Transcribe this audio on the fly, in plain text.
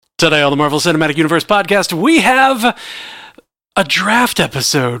Today on the Marvel Cinematic Universe podcast, we have a draft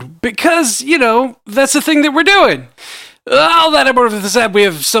episode because, that's the thing that we're doing. All that and more of this app we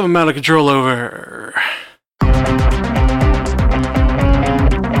have some amount of control over.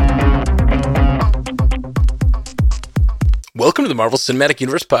 Welcome to the Marvel Cinematic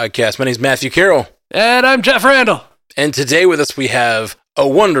Universe podcast. My name is Matthew Carroll. And I'm Jeff Randall. And today with us we have a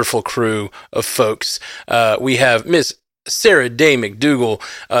wonderful crew of folks. We have Miss Sarah Day McDougal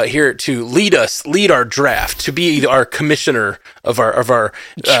here to lead our draft, to be our commissioner of our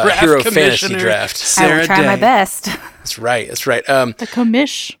hero fantasy draft. Sarah I will try Day. My best. That's right. The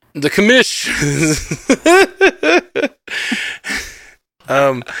commish. The commish.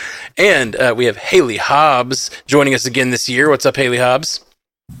 And we have Haley Hobbs joining us again this year. What's up, Haley Hobbs?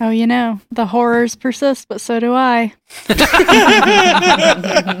 Oh, the horrors persist, but so do I.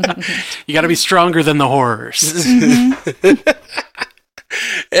 You got to be stronger than the horrors. Mm-hmm.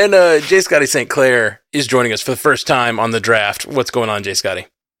 And J. Scotty St. Clair is joining us for the first time on the draft. What's going on, J. Scotty?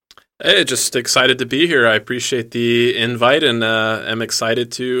 Hey, just excited to be here. I appreciate the invite and am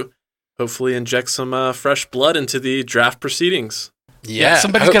excited to hopefully inject some fresh blood into the draft proceedings. Yeah,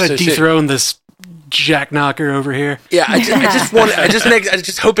 somebody's got to dethrone this Jack Knocker over here. Yeah, I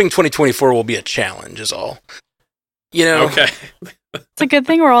just hoping 2024 will be a challenge is all. Okay. It's a good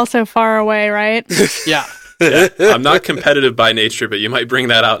thing we're all so far away, right? Yeah. I'm not competitive by nature, but you might bring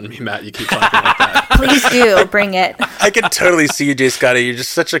that out in me, Matt. You keep talking like that. Please do. Bring it. I can totally see you, Jay Scotty. You're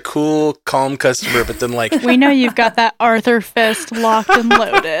just such a cool, calm customer, but then We know you've got that Arthur fist locked and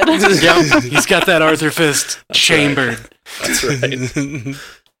loaded. Yep, he's got that Arthur fist chambered. That's right.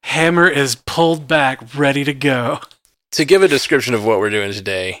 Hammer is pulled back, ready to go. To give a description of what we're doing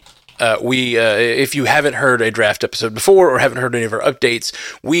today, if you haven't heard a draft episode before or haven't heard any of our updates,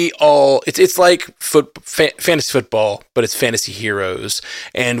 it's like fantasy football, but it's fantasy heroes,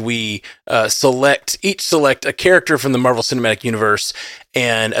 and we select a character from the Marvel Cinematic Universe,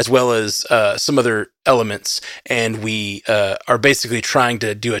 and as well as some other elements, and we are basically trying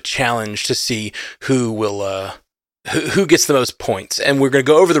to do a challenge to see who will. Who gets the most points? And we're going to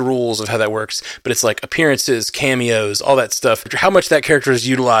go over the rules of how that works, but it's like appearances, cameos, all that stuff. How much that character is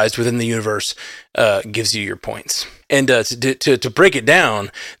utilized within the universe gives you your points. And to break it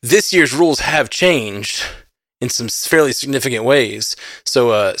down, this year's rules have changed in some fairly significant ways.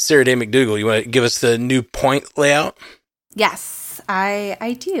 So, Sarah Day McDougal, you want to give us the new point layout? Yes,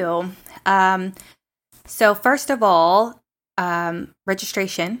 I do. So first of all,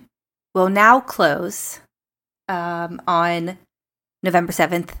 registration will now close on November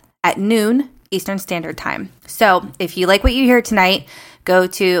 7th at noon Eastern Standard Time. So if you like what you hear tonight, go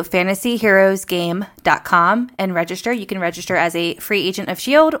to fantasyheroesgame.com and register. You can register as a free agent of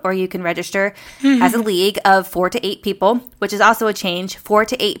S.H.I.E.L.D. or you can register as a league of 4 to 8 people, which is also a change, 4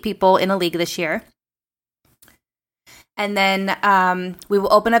 to 8 people in a league this year. And then we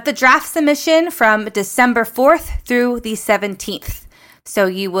will open up the draft submission from December 4th through the 17th. So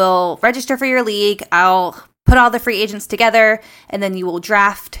you will register for your league. I'll put all the free agents together, and then you will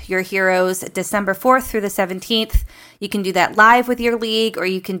draft your heroes December 4th through the 17th. You can do that live with your league, or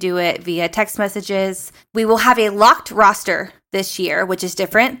you can do it via text messages. We will have a locked roster this year, which is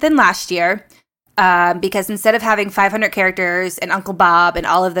different than last year, because instead of having 500 characters and Uncle Bob and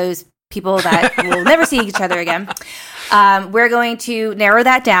all of those people that will never see each other again, we're going to narrow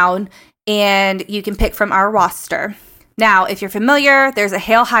that down, and you can pick from our roster. Now, if you're familiar, there's a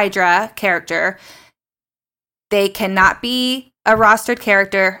Hail Hydra character. They cannot be a rostered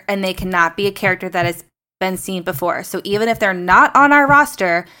character, and they cannot be a character that has been seen before. So even if they're not on our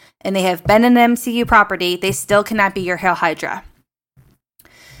roster and they have been an MCU property, they still cannot be your Hail Hydra.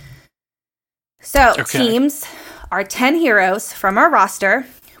 So teams are 10 heroes from our roster.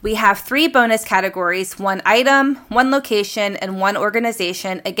 We have 3 bonus categories, 1 item, 1 location, and 1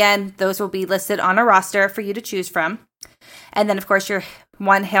 organization. Again, those will be listed on a roster for you to choose from. And then, of course, your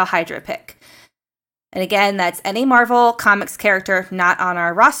 1 Hail Hydra pick. And again, that's any Marvel Comics character not on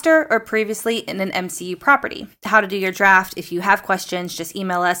our roster or previously in an MCU property. How to do your draft. If you have questions, just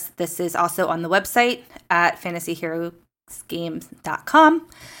email us. This is also on the website at fantasyheroesgames.com.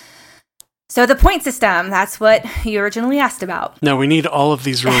 So the point system, that's what you originally asked about. No, we need all of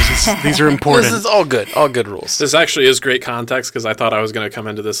these rules. These are important. This is all good rules. This actually is great context because I thought I was going to come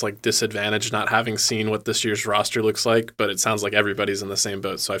into this like disadvantage not having seen what this year's roster looks like, but it sounds like everybody's in the same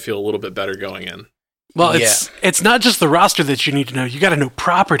boat, so I feel a little bit better going in. Well, it's not just the roster that you need to know. You got to know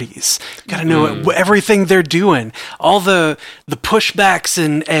properties. You got to know everything they're doing, all the pushbacks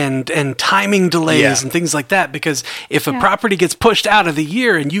and timing delays and things like that. Because if a property gets pushed out of the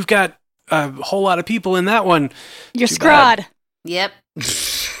year and you've got a whole lot of people in that one, you're screwed. Yep.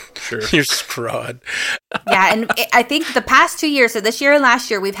 sure. You're scrod. Yeah, and I think the past 2 years, so this year and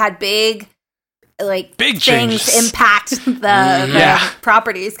last year, we've had big Big things changes. impact the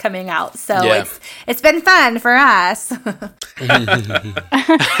properties coming out. So Yeah. it's been fun for us.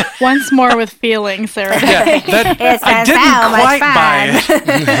 Once more with feeling, Sarah. Yeah, It's I been didn't so much quite buy fun.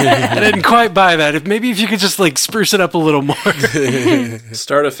 it. I didn't quite buy that. Maybe if you could just like spruce it up a little more.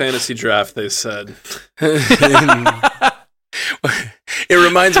 Start a fantasy draft, they said. It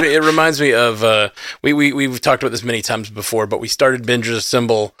reminds me of we've talked about this many times before, but we started Bingers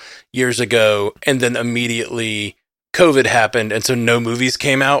Assemble years ago, and then immediately COVID happened, and so no movies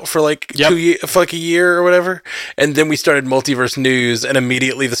came out for like a year or whatever. And then we started Multiverse News, and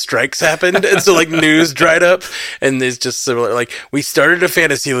immediately the strikes happened, and so like news dried up. And it's just similar. Like we started a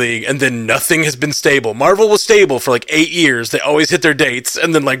fantasy league, and then nothing has been stable. Marvel was stable for like 8 years; they always hit their dates,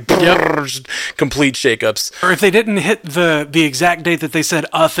 and then like just complete shakeups. Or if they didn't hit the exact date that they said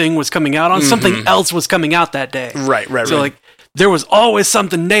a thing was coming out on, something else was coming out that day. Right. So like there was always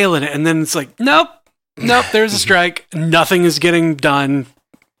something nailing it, and then it's like nope, there's a strike. Nothing is getting done.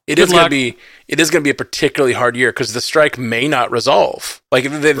 It is going to be a particularly hard year because the strike may not resolve. Like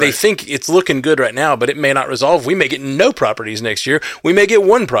they think it's looking good right now, but it may not resolve. We may get no properties next year. We may get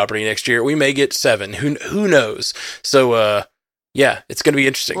one property next year. We may get 7. Who knows? So yeah, it's going to be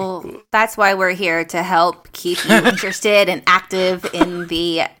interesting. Well, that's why we're here to help keep you interested and active in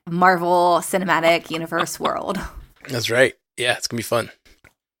the Marvel Cinematic Universe world. That's right. Yeah, it's going to be fun.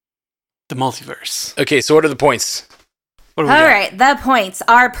 The multiverse. Okay, so what are the points? What do we got? All right, the points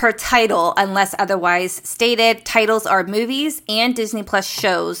are per title, unless otherwise stated. Titles are movies and Disney Plus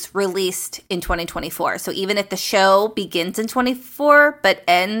shows released in 2024. So even if the show begins in 24 but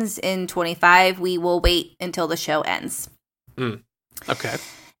ends in 25, we will wait until the show ends. Okay.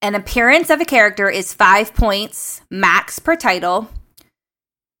 An appearance of a character is 5 points max per title,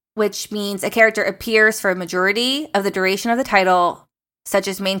 which means a character appears for a majority of the duration of the title, such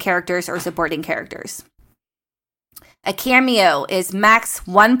as main characters or supporting characters. A cameo is max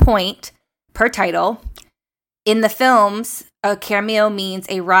 1 point per title. In the films, a cameo means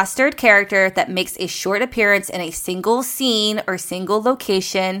a rostered character that makes a short appearance in a single scene or single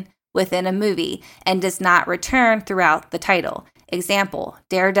location within a movie and does not return throughout the title. Example,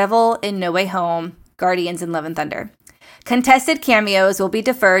 Daredevil in No Way Home, Guardians in Love and Thunder. Contested cameos will be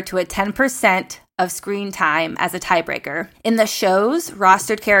deferred to a 10% of screen time as a tiebreaker. In the shows,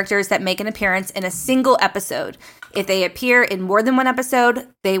 rostered characters that make an appearance in a single episode. If they appear in more than one episode,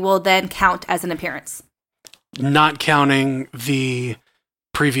 they will then count as an appearance. Not counting the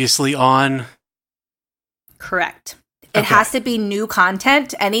previously on. Correct. It has to be new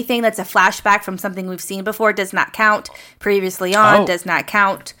content. Anything that's a flashback from something we've seen before does not count. Previously on does not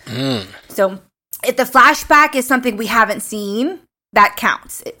count. So if the flashback is something we haven't seen, that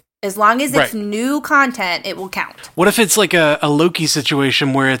counts. As long as it's new content, it will count. What if it's like a Loki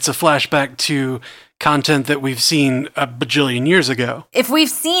situation where it's a flashback to content that we've seen a bajillion years ago? If we've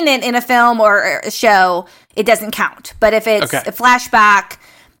seen it in a film or a show, it doesn't count. But if it's a flashback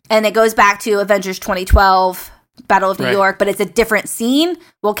and it goes back to Avengers 2012, Battle of New York, but it's a different scene,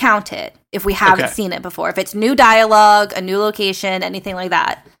 we'll count it if we haven't seen it before. If it's new dialogue, a new location, anything like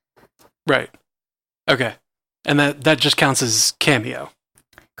that. Right. Okay. And that just counts as cameo.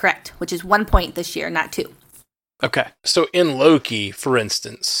 Correct, which is 1 point this year, not 2. Okay. So in Loki, for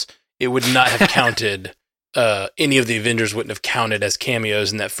instance, it would not have counted, any of the Avengers wouldn't have counted as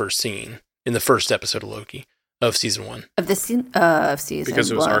cameos in that first scene, in the first episode of Loki, of season 1. Of the season of season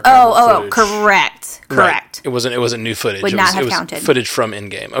because it was 1. archival footage. Correct. Right. It wasn't new footage. Would not have counted. Footage from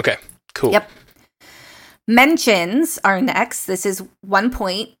Endgame. Okay, cool. Yep. Mentions are next. This is 1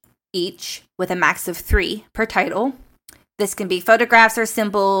 point each with a max of 3 per title. This can be photographs or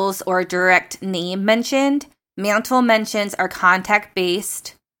symbols or direct name mentioned. Mantle mentions are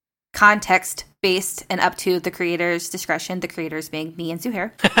context-based, and up to the creator's discretion, the creators being me and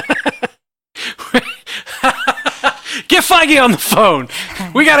Zuhair. Get Feige on the phone.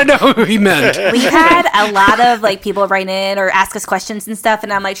 We got to know who he meant. We've had a lot of people write in or ask us questions and stuff,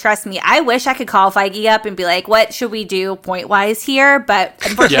 and I'm like, trust me, I wish I could call Feige up and be like, what should we do point-wise here? But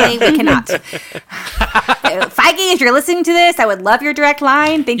unfortunately, we cannot. Feige, if you're listening to this, I would love your direct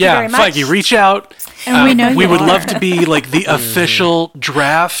line. Thank you very much. Feige, reach out. And we know we you would are. love to be like the official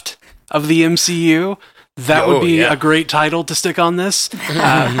draft of the MCU. That would be a great title to stick on this.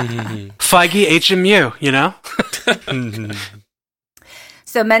 Feige HMU, you know?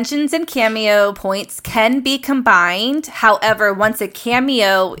 So mentions and cameo points can be combined. However, once a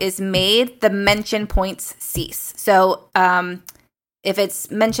cameo is made, the mention points cease. So if it's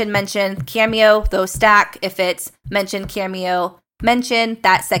mention, cameo, those stack. If it's mention, cameo, mention,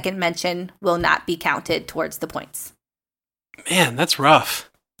 that second mention will not be counted towards the points. Man, that's rough.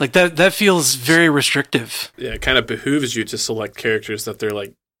 Like that feels very restrictive. Yeah, it kind of behooves you to select characters that they're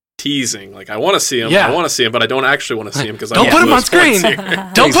like teasing. Like, I want to see him, Yeah. I want to see him, but I don't actually want to see him because I Don't want put him on those points screen.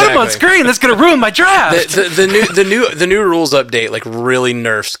 here. Don't put him on Exactly. screen. That's going to ruin my draft. The new rules update like really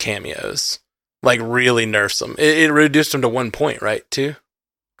nerfs cameos. Like really nerfs them. It reduced them to 1 point, right? Too.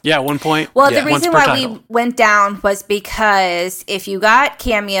 Yeah, 1 point. Well, Yeah. the Once reason per why title. we went down was because if you got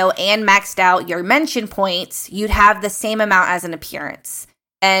cameo and maxed out your mention points, you'd have the same amount as an appearance.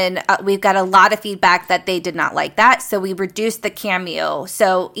 And we've got a lot of feedback that they did not like that, so we reduced the cameo.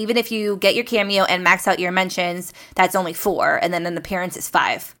 So even if you get your cameo and max out your mentions, that's only 4, and then an appearance is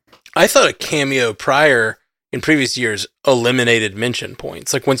 5. I thought a cameo in previous years eliminated mention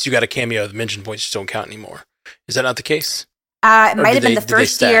points. Like once you got a cameo, the mention points just don't count anymore. Is that not the case? It Or might did have been they- the did they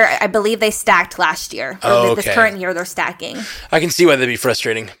first year. stack? I believe they stacked last year. Oh, This okay. current year, they're stacking. I can see why that'd be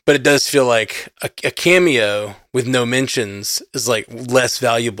frustrating, but it does feel like a cameo with no mentions is like less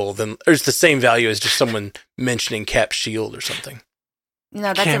valuable than, or it's the same value as just someone mentioning Cap Shield or something. No,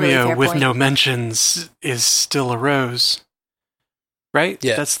 that's a really Cameo fair with point. no mentions is still a rose. Right?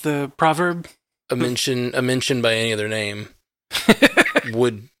 Yeah. That's the proverb. A mention by any other name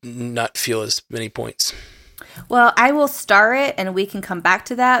would not feel as many points. Well, I will star it, and we can come back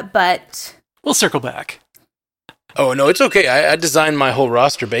to that, but We'll circle back. Oh no, it's okay. I designed my whole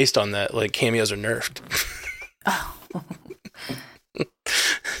roster based on that. Like cameos are nerfed.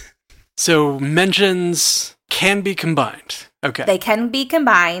 So mentions can be combined. Okay. they can be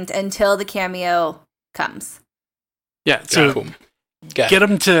combined until the cameo comes. yeah. So Cool. Got get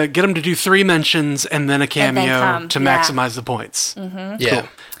them to do 3 mentions and then a cameo come, to yeah. maximize the points. Mm-hmm. it.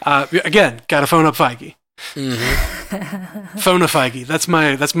 Yeah. Again, got to phone up Feige. Mm-hmm. Phone a Feige. That's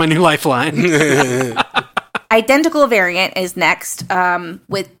my new lifeline. Identical variant is next,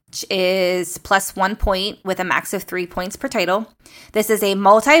 which is plus 1 point with a max of 3 points per title. This is a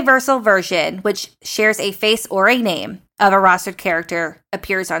multiversal version which shares a face or a name of a rostered character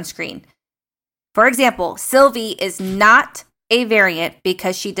appears on screen. For example, Sylvie is not a variant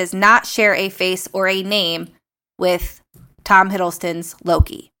because she does not share a face or a name with Tom Hiddleston's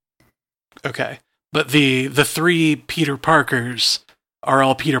Loki. Okay. But the 3 Peter Parkers are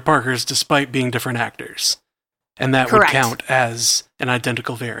all Peter Parkers despite being different actors. And that Correct. would count as an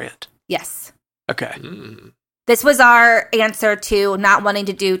identical variant. Yes. Okay. Mm. This was our answer to not wanting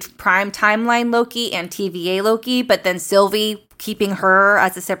to do prime timeline Loki and TVA Loki, but then Sylvie keeping her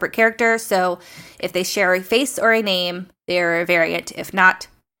as a separate character. So if they share a face or a name, they're a variant. If not,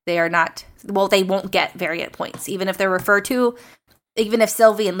 they are not. Well, they won't get variant points, even if they're referred to. Even if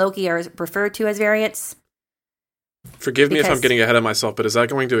Sylvie and Loki are referred to as variants. Forgive me if I'm Because- getting ahead of myself, but is that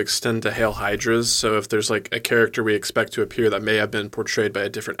going to extend to Hail Hydras? So if there's like a character we expect to appear that may have been portrayed by a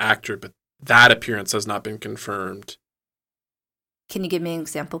different actor, but that appearance has not been confirmed. Can you give me an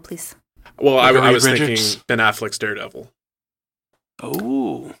example, please? Well, I Reed was Richards? thinking Ben Affleck's Daredevil.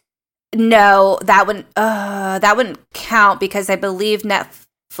 Oh. No, that wouldn't count because I believe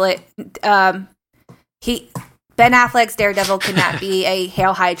Netflix. Ben Affleck's Daredevil cannot be a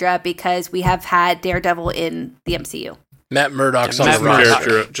Hail Hydra because we have had Daredevil in the MCU. Matt Murdock's on Matt the Murdock. roster.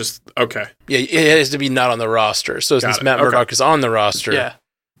 Character, just okay. Yeah, it has to be not on the roster. So Got since it. Matt Okay. Murdock is on the roster, Yeah.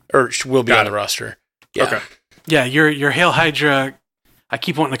 or will be Got on the it. roster. Yeah. Okay. Yeah, your Hail Hydra, I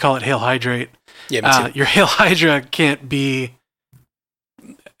keep wanting to call it Hail Hydrate. Yeah, me too. Your Hail Hydra can't be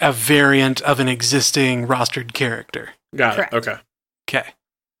a variant of an existing rostered character. Got Correct. it. Okay. Okay.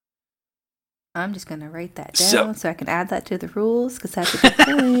 I'm just gonna write that So- down so I can add that to the rules because that's a good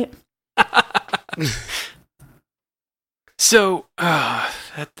point. So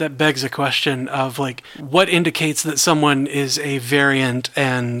that begs a question of like, what indicates that someone is a variant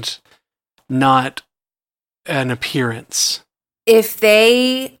and not an appearance? If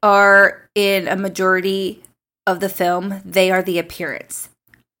they are in a majority of the film, they are the appearance.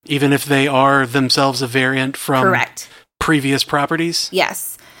 Even if they are themselves a variant from Correct. previous properties?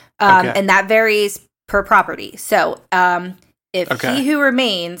 Yes. Okay. And that varies per property. So if Okay. He Who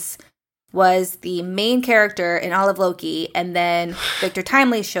Remains was the main character in all of Loki, and then Victor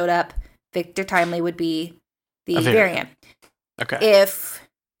Timely showed up, Victor Timely would be the A variant. variant. Okay. If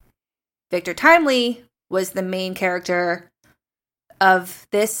Victor Timely was the main character of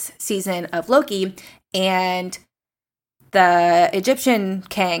this season of Loki, and the Egyptian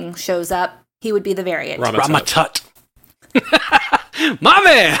Kang shows up, he would be the variant. Ramatut. Ramatut. My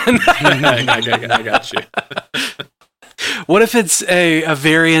man! I got you. What if it's a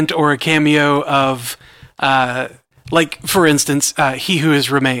variant or a cameo of, like, for instance, He Who Is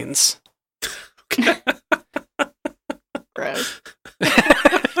Remains? Gross.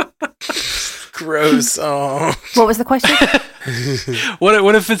 Gross. Oh. What was the question?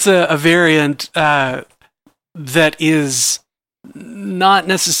 What if it's a variant that is not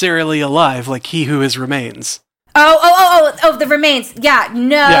necessarily alive, like He Who Is Remains? Oh, the remains. Yeah,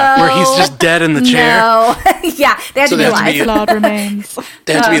 no. Yeah, where he's just dead in the chair. No. Yeah, they have to be alive. Loud remains.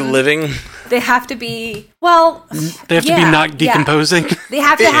 They have to be living. They have to be, well... They have to be not decomposing. Yeah. They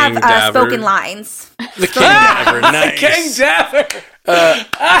have to have Kangdaver. spoken lines. The Kangdaver. Nice. Kangdaver!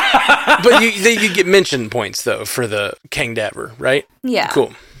 But you get mention points, though, for the Kangdaver, right? Yeah.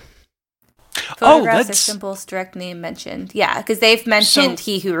 Cool. Photographs that's- are simple, direct name mentioned. Yeah, because they've mentioned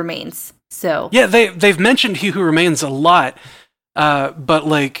He Who Remains. So Yeah, they've mentioned He Who Remains a lot, but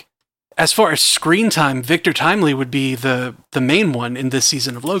like as far as screen time, Victor Timely would be the main one in this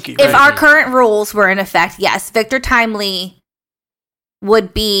season of Loki. if Right? our current rules were in effect, yes, Victor Timely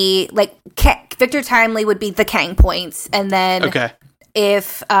would be like Victor Timely would be the Kang points, and then Okay.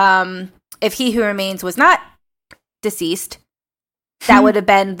 if He Who Remains was not deceased, that would have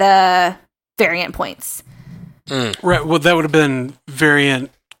been the variant points. Right. Well, that would have been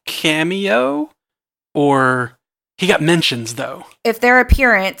variant cameo, or he got mentions though. If their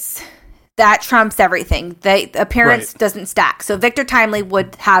appearance, that trumps everything. The appearance Right. doesn't stack. So Victor Timely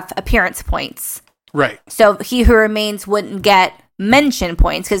would have appearance points. Right. So He Who Remains wouldn't get mention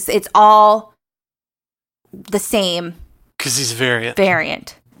points because it's all the same Because he's a variant.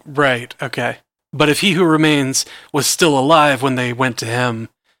 variant. Right. Okay. But if He Who Remains was still alive when they went to him,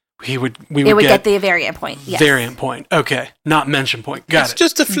 we would get the variant point. Yes. variant point. Okay. Not mention point. Got It's it.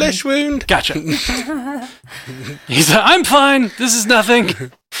 just a flesh wound. Gotcha. He's like, I'm fine. This is nothing.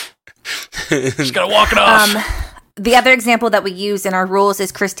 Just gotta walk it off. The other example that we use in our rules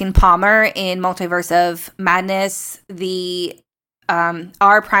is Christine Palmer in Multiverse of Madness. The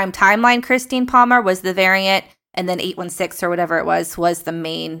our prime timeline Christine Palmer was the variant, and then 816 or whatever it was the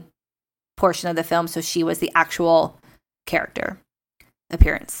main portion of the film. So she was the actual character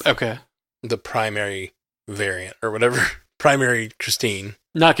appearance. Okay. The primary variant, or whatever. Primary Christine.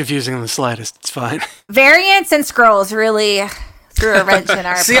 Not confusing in the slightest. It's fine. Variants and scrolls really threw a wrench in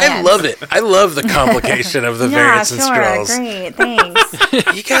our See, I plans. love it. I love the complication of the variants and scrolls. Great,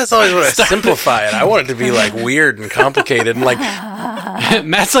 thanks. You guys always want to simplify it. I want it to be like weird and complicated and like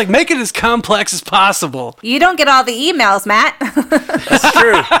Matt's like, make it as complex as possible. You don't get all the emails, Matt. that's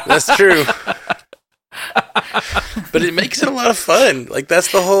true. That's true. But it makes it a lot of fun. Like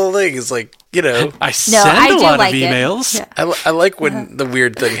that's the whole thing. Is like, you know, I send I a do lot like of it. emails. Yeah. I like when the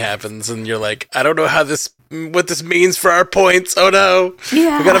weird thing happens and you're like, I don't know what this means for our points. Oh no,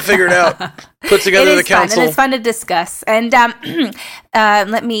 Yeah. we got to figure it out. Put together the council. Fun. It is fun to discuss. And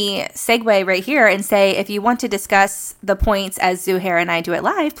let me segue right here and say, if you want to discuss the points as Zuhair and I do it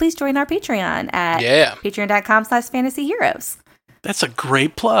live, please join our Patreon at patreon.com/fantasyheroes. That's a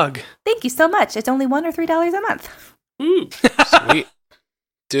great plug. Thank you so much. It's only $1 or $3 a month. Sweet.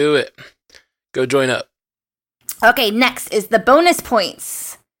 Do it. Go join up. Okay, next is the bonus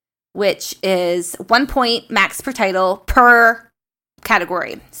points, which is 1 point max per title per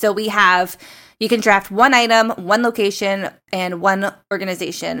category. So you can draft one item, one location, and one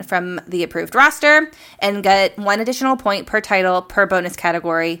organization from the approved roster and get 1 additional point per title per bonus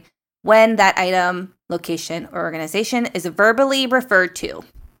category when that item, location, or organization is verbally referred to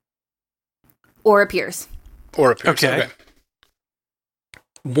or appears. Or appears. Okay.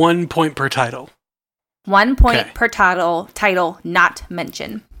 1 point per title. 1 point Okay. per title not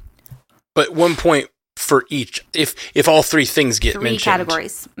mentioned. But 1 point for each. If all 3 things get 3 mentioned.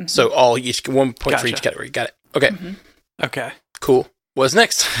 categories. Mhm. So each 1 point for Gotcha. each category. Got it. Okay. Okay. Cool. What's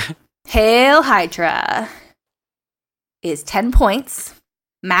next? Hail Hydra is 10 points,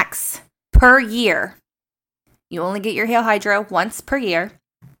 max per year. You only get your Hail Hydra once per year.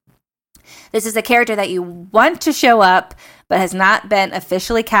 This is a character that you want to show up, but has not been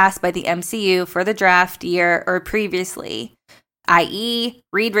officially cast by the MCU for the draft year or previously, i.e.,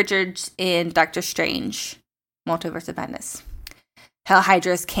 Reed Richards in Doctor Strange, Multiverse of Madness. Hail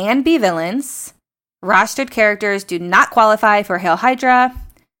Hydras can be villains. Rostered characters do not qualify for Hail Hydra.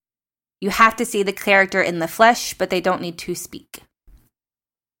 You have to see the character in the flesh, but they don't need to speak.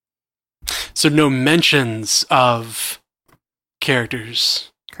 So no mentions of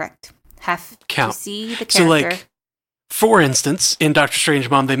characters Correct. Have count. to see the character. So like, for instance, in Doctor Strange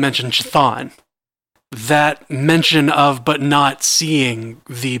Mom, they mentioned Chthon. That mention of but not seeing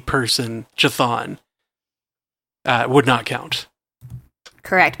the person Chthon would not count.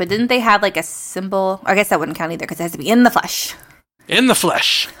 Correct. But didn't they have like a symbol? I guess that wouldn't count either because it has to be in the flesh. In the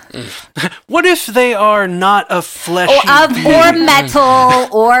flesh. What if they are not a fleshy or metal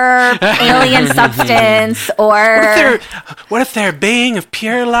or alien substance or what if they're a being of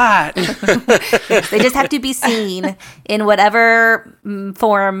pure light? They just have to be seen in whatever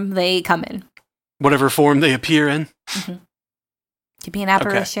form they come in. Whatever form they appear in. To be an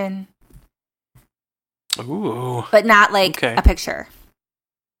apparition. Ooh. But not like a picture.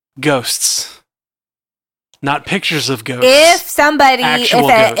 Ghosts. Not pictures of ghosts. If an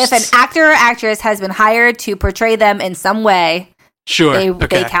actor or actress has been hired to portray them in some way,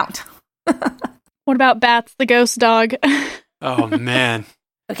 they count. What about Bats, the ghost dog? Oh, man.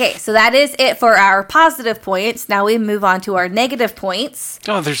 Okay, so that is it for our positive points. Now we move on to our negative points.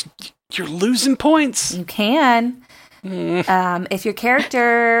 Oh, you're losing points. You can. If your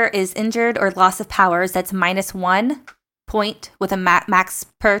character is injured or loss of powers, that's -1 point with a max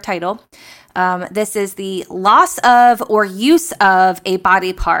per title. This is the loss of or use of a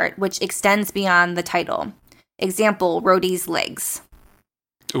body part, which extends beyond the title. Example, Rhodey's legs.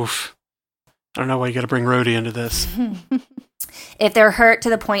 Oof. I don't know why you got to bring Rhodey into this. If they're hurt to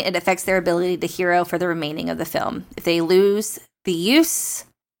the point it affects their ability to hero for the remaining of the film. If they lose the use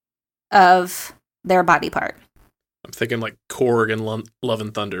of their body part. I'm thinking like Korg and Love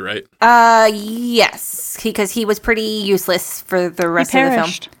and Thunder, right? Yes. Because he was pretty useless for the rest of the film.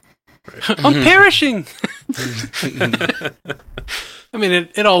 Right. I'm perishing. I mean,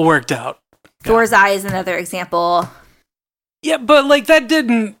 it all worked out. Thor's eye is another example. Yeah, but like that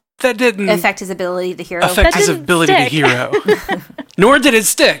didn't affect his ability to hero. Affect his ability to hero. Nor did it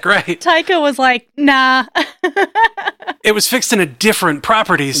stick, right? Taika was like, nah. It was fixed in a different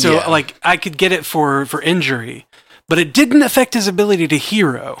property, so like I could get it for injury. But it didn't affect his ability to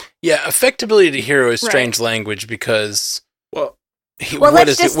hero. Yeah, affectability to hero is strange language because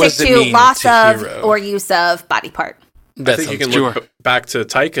let's just stick to loss of or use of body part. I think you can look back to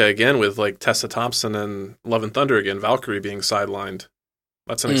Taika again with like Tessa Thompson and Love and Thunder again, Valkyrie being sidelined.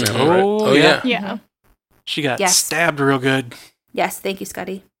 That's an example, right? Oh, yeah. Yeah. She got stabbed real good. Yes, thank you,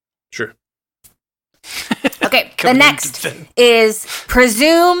 Scotty. Sure. Okay, the next is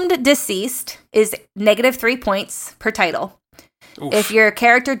presumed deceased is -3 points per title. Oof. If your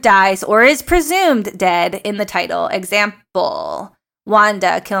character dies or is presumed dead in the title, example,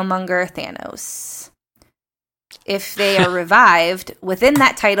 Wanda, Killmonger, Thanos. If they are revived within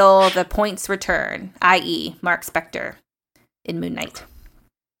that title, the points return, i.e. Mark Spector in Moon Knight.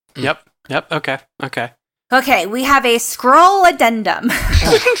 Yep, okay. Okay, we have a scroll addendum.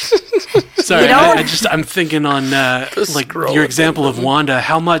 Sorry, I'm thinking on like your example of Wanda.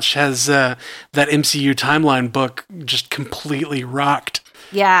 How much has that MCU timeline book just completely rocked?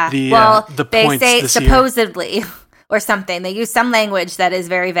 Yeah, the they points say this supposedly year. Or something. They use some language that is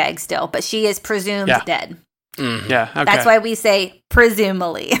very vague still, but she is presumed dead. Yeah, okay. That's why we say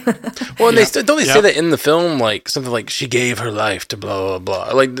presumably. Well, and they don't they say that in the film, like something like she gave her life to blah blah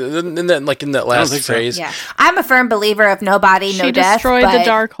blah, like in that last phrase. So. Yeah, I'm a firm believer of no body, no death. She destroyed the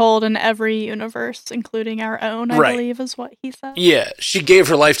Darkhold in every universe, including our own. I believe is what he said. Yeah, she gave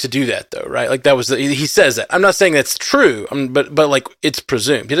her life to do that, though, right? Like that was he says that. I'm not saying that's true, but like it's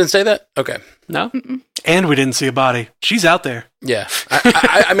presumed. He didn't say that. Okay, no. Mm-mm. And we didn't see a body. She's out there. Yeah.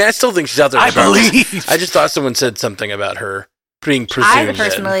 I mean, I still think she's out there. I believe. I just thought someone said something about her being presumed. I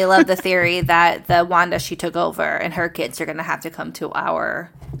personally love the theory that the Wanda she took over and her kids are going to have to come to our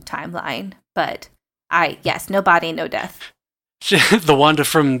timeline. But no body, no death. The Wanda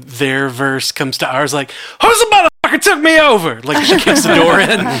from their verse comes to ours like, who's the motherfucker took me over? Like she kicks the door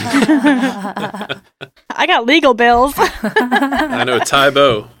in. I got legal bills. I know,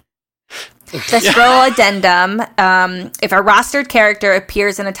 Tybo. The scroll addendum, if a rostered character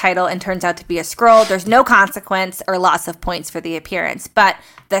appears in a title and turns out to be a scroll, there's no consequence or loss of points for the appearance. But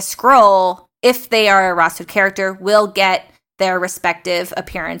the scroll, if they are a rostered character, will get their respective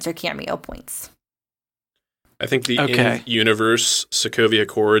appearance or cameo points. I think the in-universe Sokovia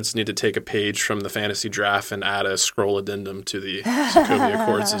Accords need to take a page from the fantasy draft and add a scroll addendum to the Sokovia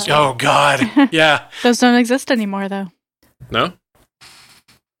Accords as well. Oh, God. Yeah. Those don't exist anymore, though. No?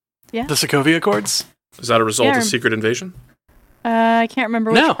 Yeah. The Sokovia Accords? Is that a result of Secret Invasion? I can't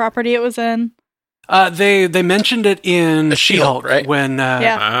remember which property it was in. They mentioned it in She-Hulk, right? When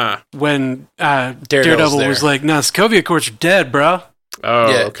Daredevil was like, "No, Sokovia Accords are dead, bro."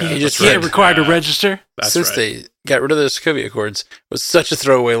 Oh, yeah, okay. He just required to register. Since they got rid of the Sokovia Accords, it was such a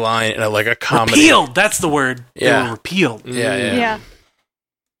throwaway line in a comedy. Repealed. That's the word. Yeah, they were repealed. Yeah.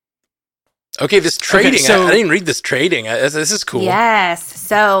 Okay, this trading. I didn't even read this trading. This is cool. Yes.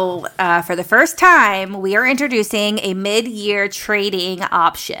 So, for the first time, we are introducing a mid-year trading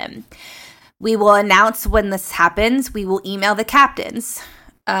option. We will announce when this happens. We will email the captains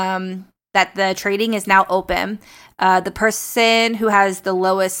that the trading is now open. The person who has the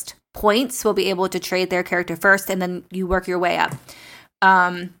lowest points will be able to trade their character first, and then you work your way up.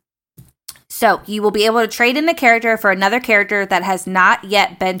 So you will be able to trade in a character for another character that has not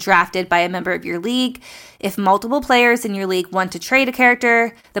yet been drafted by a member of your league. If multiple players in your league want to trade a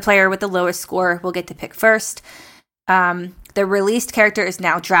character, the player with the lowest score will get to pick first. The released character is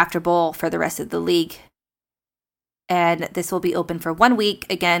now draftable for the rest of the league. And this will be open for 1 week.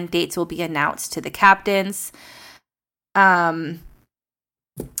 Again, dates will be announced to the captains. The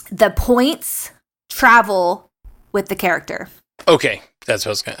points travel with the character. Okay, that's what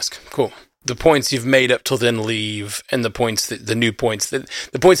I was going to ask. Cool. The points you've made up till then leave, and the points the new points that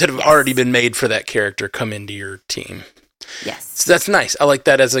have already been made for that character come into your team. Yes, so that's nice. I like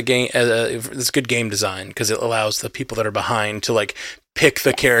that as a game. It's good game design because it allows the people that are behind to like pick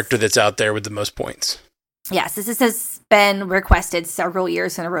the character that's out there with the most points. Yes, this has been requested several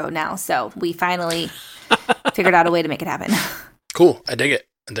years in a row now, so we finally figured out a way to make it happen. Cool. I dig it.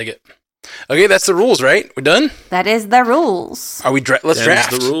 Okay, that's the rules, right? We're done? That is the rules. Are we let's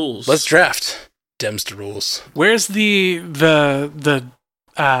draft. the rules. Let's draft. Dems the rules. Where's the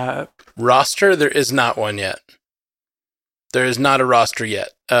roster? There is not one yet. There is not a roster yet.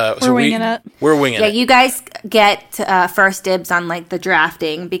 We're winging it. We're winging it. Yeah, you guys get first dibs on like the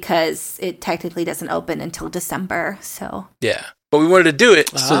drafting because it technically doesn't open until December. So yeah, but we wanted to do it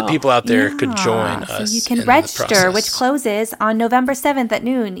so that people out there could join us. So you can in register, the process. which closes on November 7th at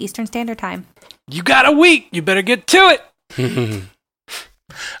noon Eastern Standard Time. You got a week. You better get to it.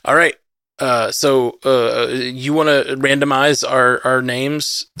 All right. So you want to randomize our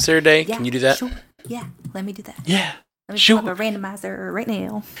names, Sarah Day? Yeah, Can you do that? Sure. Yeah, let me do that. Yeah. Let me Sure. pull up a randomizer right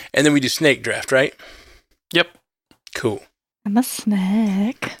now. And then we do snake draft, right? Yep. Cool. I'm a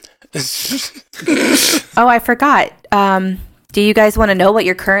snake. Oh, I forgot. Do you guys want to know what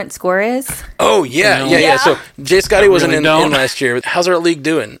your current score is? Oh, yeah. No. Yeah. So Jay Scotty wasn't in don't. last year. How's our league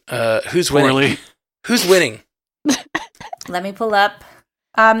doing? Who's winning? Poorly. Who's winning? Let me pull up.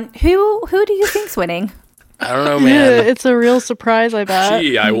 Who do you think's winning? I don't know, Yeah, man. it's a real surprise, I bet.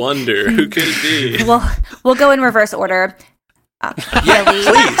 Gee, I wonder who could it be. We'll go in reverse order. Haley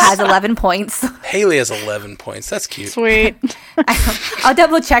please. has 11 points. Haley has 11 points. That's cute. Sweet. I'll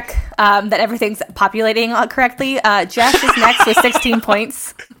double check that everything's populating correctly. Jeff is next with 16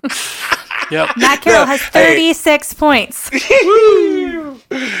 points. Yep. Matt Carroll has 36 points.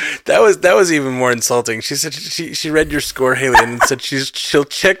 That was even more insulting. She said she read your score, Haley, and said she'll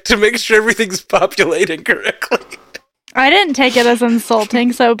check to make sure everything's populating correctly. I didn't take it as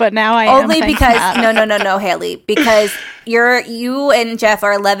insulting, but now I am. Only thanks, because Matt. no, Haley, because you and Jeff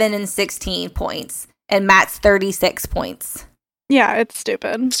are 11 and 16 points, and Matt's 36 points. Yeah, it's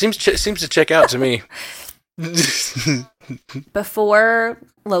stupid. Seems to check out to me. Before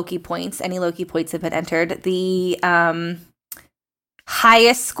Loki points, any Loki points have been entered. The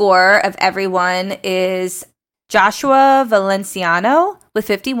highest score of everyone is Joshua Valenciano with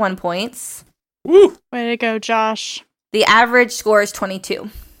 51 points. Woo! Way to go, Josh. The average score is 22.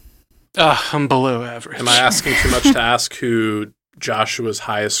 I'm below average. Am I asking too much to ask who Joshua's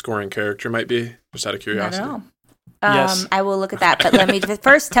highest scoring character might be? Just out of curiosity. No. Yes. I will look at that, but let me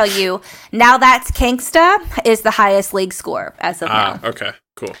first tell you, Now That's Kangsta is the highest league score as of now. Okay,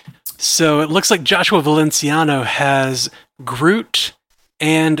 cool. So it looks like Joshua Valenciano has Groot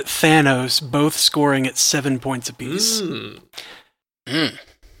and Thanos both scoring at 7 points apiece.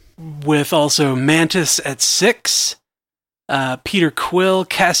 With also Mantis at 6, Peter Quill,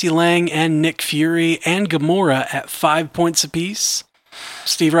 Cassie Lang, and Nick Fury, and Gamora at 5 points apiece.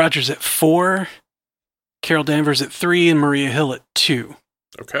 Steve Rogers at 4, Carol Danvers at 3, and Maria Hill at 2.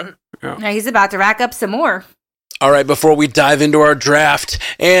 Okay. Now he's about to rack up some more. All right, before we dive into our draft,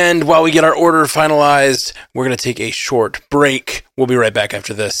 and while we get our order finalized, we're going to take a short break. We'll be right back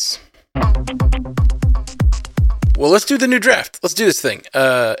after this. Well, let's do the new draft. Let's do this thing.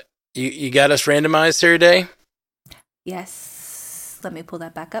 You got us randomized, Sarah Day? Yes. Let me pull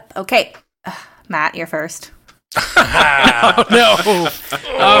that back up. Okay. Matt, you're first. Oh, no.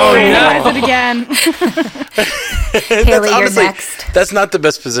 Oh, no. It again. Haley, you're next. That's not the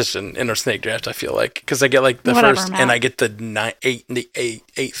best position in our snake draft, I feel like, because I get like the Whatever, first Matt. and I get the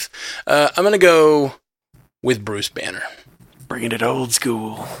eighth. I'm going to go with Bruce Banner. Bringing it old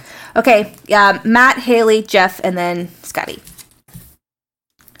school. Okay. Matt, Haley, Jeff, and then Scotty.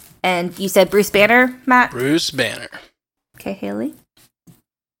 And you said Bruce Banner, Matt? Bruce Banner. Okay, Haley.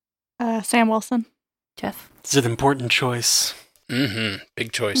 Sam Wilson. Jeff. It's an important choice. Mm-hmm.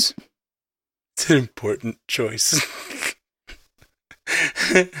 Big choice. It's an important choice.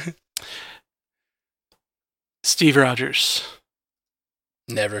 Steve Rogers.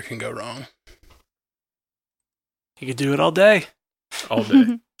 Never can go wrong. He could do it all day. All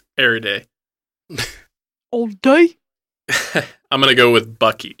day. Every day. All day? I'm going to go with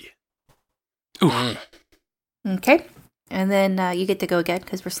Bucky. Ooh. Mm. Okay. And then you get to go again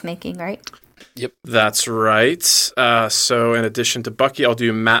because we're snaking, right? Yep. That's right. So in addition to Bucky, I'll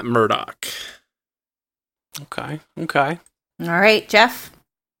do Matt Murdock. Okay. All right, Jeff.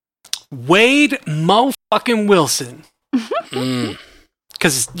 Wade motherfucking Wilson. Mm.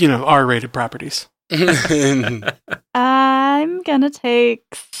 Because, R-rated properties. I'm gonna take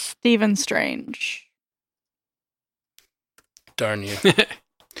Stephen Strange. Darn you.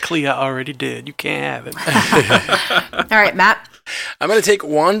 Clea already did. You can't have it. All right, Matt. I'm going to take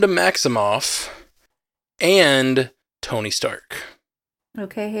Wanda Maximoff and Tony Stark.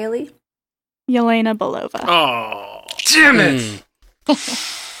 Okay, Haley. Yelena Belova. Oh. Damn it!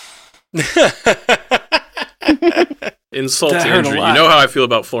 Insult That to hurt a injury. You lot. know how I feel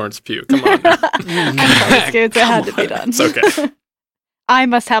about Florence Pugh. Come on. It had to be done. It's okay. I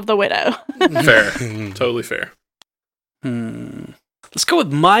must have the widow. Fair. Totally fair. Let's go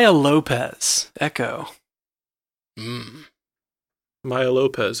with Maya Lopez. Echo. Mm. Maya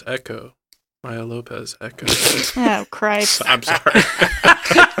Lopez, Echo. Maya Lopez, Echo. Oh, Christ. I'm sorry.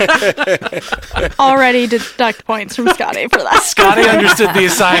 Already deduct points from Scotty for that. Scotty understood the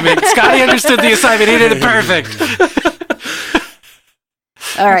assignment. He did it perfect.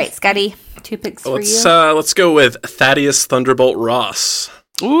 All right, Scotty. 2 picks for you. Let's go with Thaddeus Thunderbolt Ross.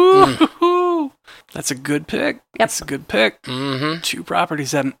 Ooh. That's a good pick. Yep. That's a good pick. Mm-hmm. 2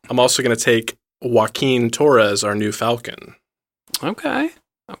 properties. I'm also going to take Joaquin Torres, our new Falcon. Okay.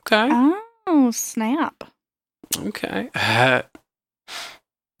 Oh, snap. Okay. I'm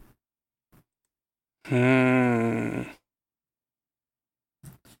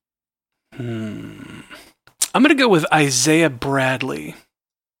going to go with Isaiah Bradley.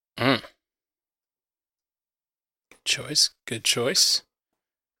 Mm. Good choice.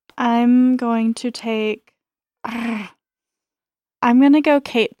 I'm going to take... I'm going to go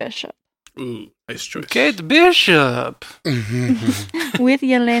Kate Bishop. Ooh, nice choice. Kate Bishop. With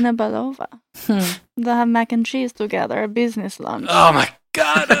Yelena Belova. They'll have mac and cheese together, a business lunch. Oh my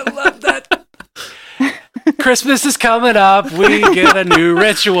God, I love that. Christmas is coming up. We get a new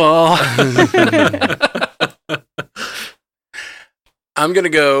ritual. I'm going to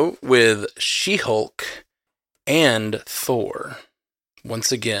go with She-Hulk and Thor.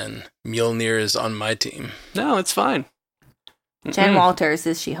 Once again, Mjolnir is on my team. No, it's fine. Jen Walters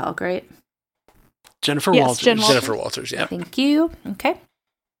is She-Hulk, right? Jennifer Yes, Walters. Jen Walters. Jennifer Walters, yeah. Thank you. Okay.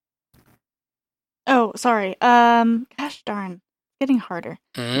 Oh, sorry. Gosh darn. Getting harder.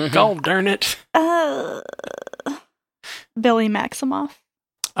 Mhm. God darn it. Billy Maximoff.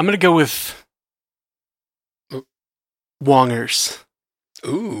 I'm going to go with Wongers.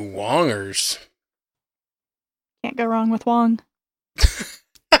 Ooh, Wongers. Can't go wrong with Wong.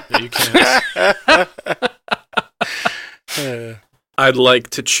 Yeah, you can. I'd like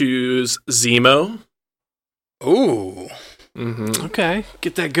to choose Zemo. Ooh. Mm-hmm. Okay.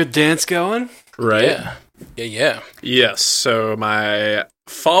 Get that good dance going. Right? Yeah. Yes. So my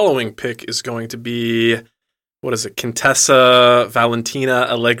following pick is going to be, what is it? Contessa Valentina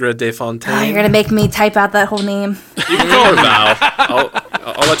Allegra de Fontaine. Oh, you're going to make me type out that whole name. You can call her Val.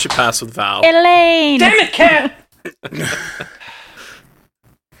 I'll let you pass with Val. Elaine! Damn it, Cat!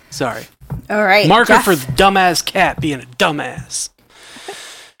 Sorry. All right. Marker Jeff. for the dumbass cat being a dumbass.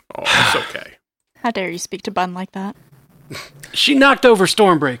 Oh, it's okay. How dare you speak to Bun like that? She knocked over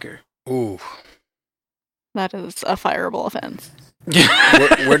Stormbreaker. Ooh. That is a fireable offense.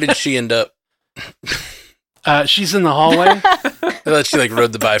 Where did she end up? She's in the hallway. I thought she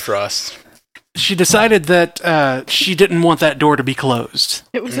rode the Bifrost. She decided that she didn't want that door to be closed.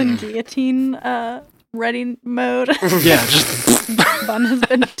 It was in guillotine ready mode. Yeah, just Bun has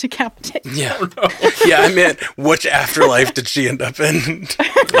been decapitated. Yeah. Yeah, I meant, which afterlife did she end up in?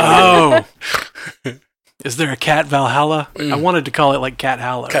 oh. Is there a Cat Valhalla? I wanted to call it like Cat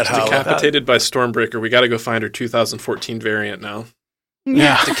Halla. Cat Halla. Decapitated by Stormbreaker. We got to go find her 2014 variant now.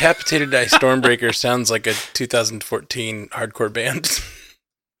 Yeah. Decapitated by Stormbreaker sounds like a 2014 hardcore band.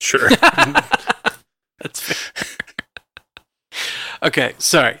 Sure. That's fair. Okay,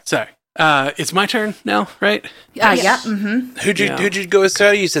 sorry. It's my turn now, right? Yeah. Mm-hmm. Who'd you go with,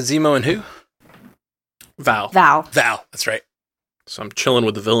 Sarah? You said Zemo and who? Val. Val. Val, that's right. So I'm chilling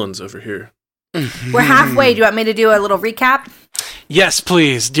with the villains over here. We're halfway. Do you want me to do a little recap? Yes,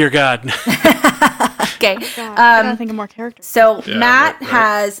 please, dear God. Okay. God, I gotta think of more characters. So Yeah, Matt right.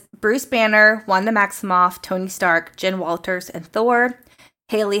 has Bruce Banner, Wanda Maximoff, Tony Stark, Jen Walters, and Thor.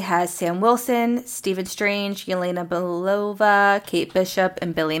 Haley has Sam Wilson, Stephen Strange, Yelena Belova, Kate Bishop,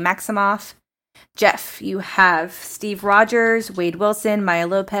 and Billy Maximoff. Jeff, you have Steve Rogers, Wade Wilson, Maya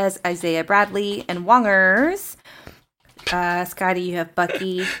Lopez, Isaiah Bradley, and Wongers. Scotty, you have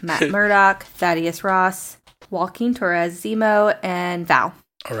Bucky, Matt Murdock, Thaddeus Ross, Joaquin Torres, Zemo, and Val.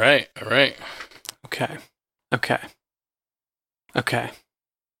 All right. Okay.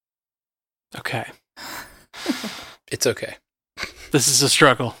 It's okay. This is a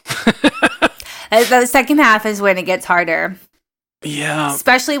struggle. The second half is when it gets harder. Yeah.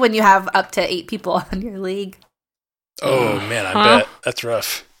 Especially when you have up to 8 people on your league. Oh, man, I bet. That's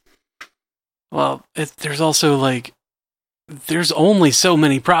rough. Well, there's also like, there's only so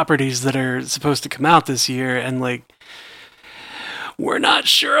many properties that are supposed to come out this year, and like, we're not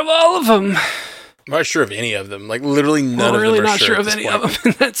sure of all of them. I'm not sure of any of them. Like, literally none of them. We're really are not sure at of this any point. of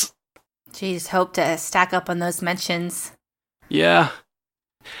them. That's Jeez, hope to stack up on those mentions. yeah.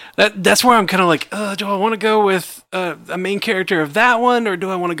 That's where I'm kind of like, do I want to go with a main character of that one, or do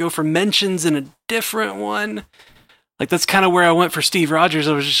I want to go for mentions in a different one? Like, that's kind of where I went for Steve Rogers.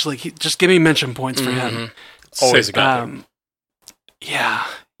 I was just like, just give me mention points for him. Always a good pick.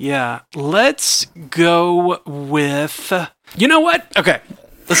 Yeah. Let's go with, you know what? Okay,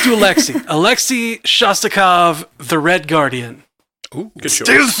 let's do Alexei. Alexei Shostakov, the Red Guardian. Ooh, good Do the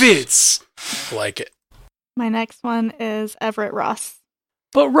choice. feats. Like it. My next one is Everett Ross.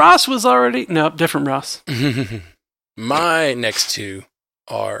 But Ross was already, nope, different Ross. My next two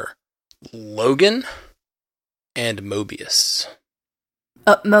are Logan and Mobius.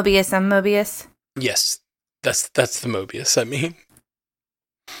 Oh, Mobius, I'm Mobius. Yes, that's the Mobius, I mean.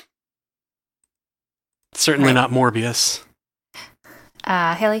 Certainly not Morbius.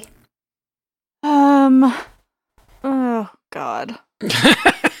 Haley? Oh, God.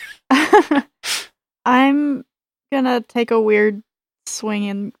 I'm gonna take a weird swing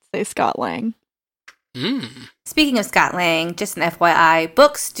and say Scott Lang. Speaking of Scott Lang, just an FYI,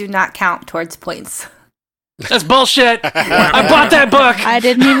 books do not count towards points. That's bullshit. I bought that book. I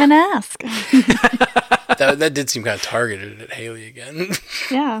didn't even ask. That did seem kind of targeted at Haley again.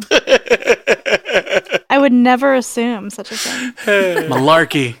 Yeah. I would never assume such a thing.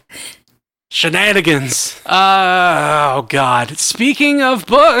 Malarkey. Shenanigans. Oh, God. Speaking of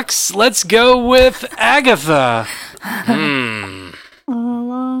books, let's go with Agatha. All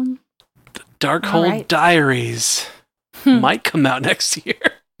along. Darkhold Diaries. Might come out next year.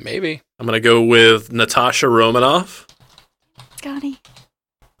 Maybe. I'm going to go with Natasha Romanoff. Scotty.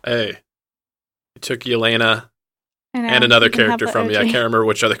 Hey, you took Yelena I know, and another you can have character the from me. I OG. can't remember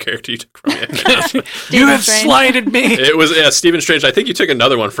which other character you took from me. You have Strange. slighted me. It was Stephen Strange. I think you took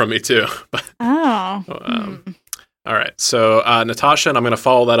another one from me too. Oh. All right, so Natasha, and I'm going to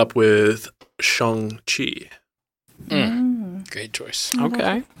follow that up with Shang-Chi. Great choice.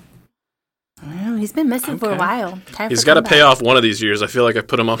 Okay. Well, he's been missing for a Okay. while. Time He's for got to comeback. pay off one of these years. I feel like I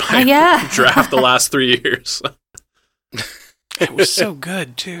put him on my Yeah. draft the last 3 years. It was so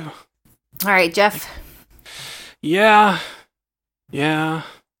good, too. All right, Jeff. Yeah. No.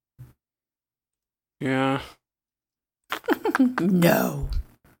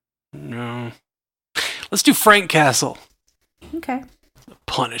 No. Let's do Frank Castle. Okay.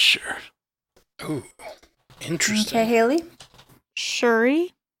 Punisher. Ooh, interesting. Okay, Haley.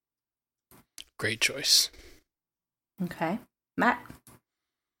 Shuri. Great choice. Okay. Matt.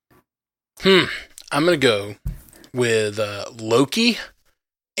 I'm going to go with Loki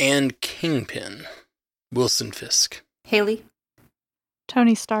and Kingpin. Wilson Fisk. Haley.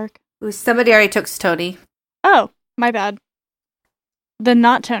 Tony Stark. Ooh, somebody already took Tony. Oh, my bad. The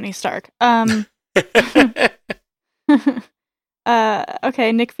not Tony Stark. Okay,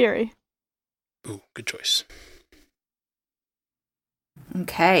 Nick Fury. Ooh, good choice.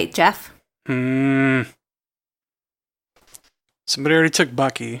 Okay, Jeff. Somebody already took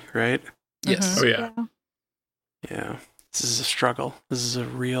Bucky, right? Yes. Oh, yeah. Yeah. This is a struggle. This is a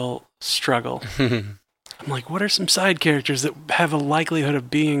real struggle. I'm like, what are some side characters that have a likelihood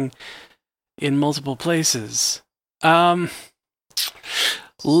of being in multiple places?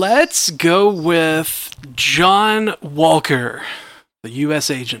 Let's go with John Walker, the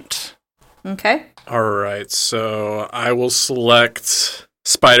U.S. agent. Okay. All right, so I will select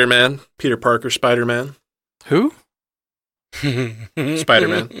Spider-Man, Peter Parker Spider-Man. Who?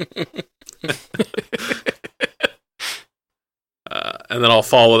 Spider-Man. And then I'll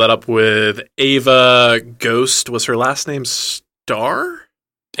follow that up with Ava Ghost. Was her last name Star?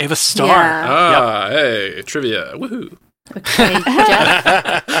 Ava Starr. Yeah. Hey, trivia. Woohoo. Okay,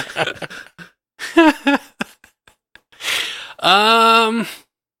 Jeff.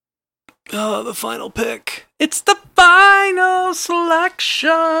 The final pick. It's the final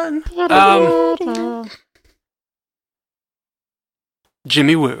selection.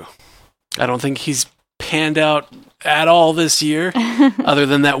 Jimmy Woo. I don't think he's panned out at all this year, other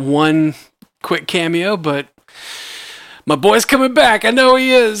than that one quick cameo, but my boy's coming back. I know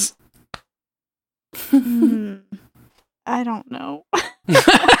he is. I don't know.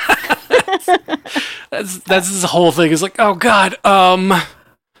 That's his whole thing. Is like, oh God,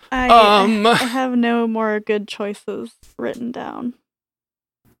 I have no more good choices written down.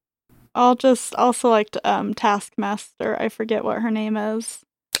 I'll just also like Taskmaster. I forget what her name is.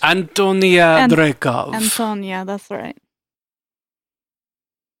 Antonia Dreykov. Antonia, that's right.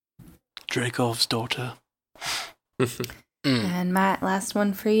 Dreykov's daughter. And Matt, last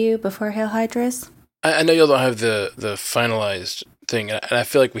one for you before Hail Hydras. I know y'all don't have the finalized thing, and I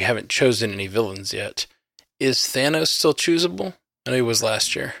feel like we haven't chosen any villains yet. Is Thanos still choosable? I know he was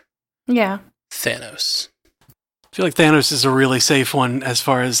last year. Yeah. Thanos. I feel like Thanos is a really safe one as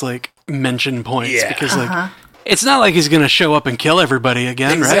far as like mention points because like it's not like he's gonna show up and kill everybody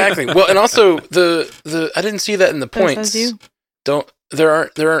again, exactly. right? Well, and also the I didn't see that in the points. There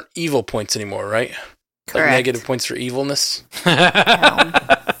aren't evil points anymore, right? Correct. Like negative points for evilness. No.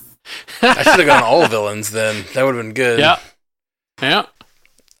 I should have gone all villains then. That would have been good. Yeah. Yeah.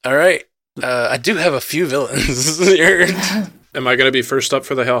 All right. I do have a few villains here. Am I going to be first up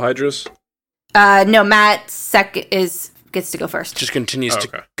for the Hail Hydras? No, Matt gets to go first. Just continues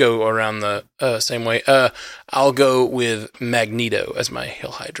to go around the same way. I'll go with Magneto as my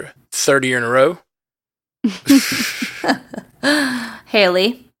Hail Hydra. 3rd year in a row.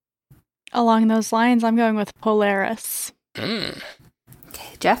 Haley. Along those lines, I'm going with Polaris. Okay,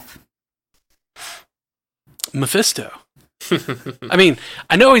 Jeff. Mephisto. I mean,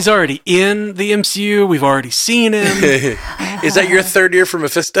 I know he's already in the MCU. We've already seen him. Is that your 3rd year for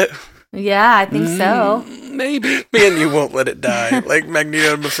Mephisto? Yeah, I think so. Maybe. Man, you won't let it die. Like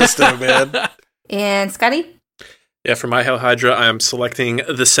Magneto and Mephisto, man. And Scotty? Yeah, for my Hail Hydra, I am selecting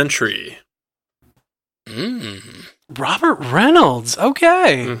the Sentry. Robert Reynolds.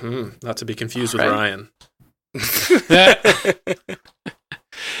 Okay. Mm-hmm. Not to be confused with Ryan.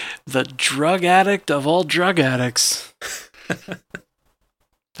 The drug addict of all drug addicts. That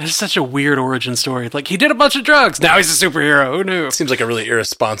is such a weird origin story. Like, he did a bunch of drugs. Now he's a superhero. Who knew? Seems like a really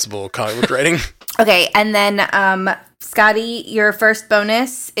irresponsible comic book writing. Okay, and then Scotty, your first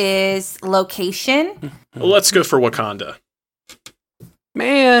bonus is location. Well, let's go for Wakanda.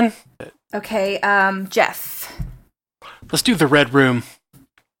 Man. Okay, Jeff. Let's do the Red Room.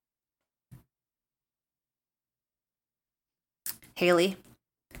 Haley.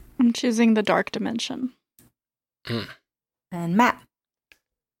 I'm choosing the Dark Dimension. And Matt.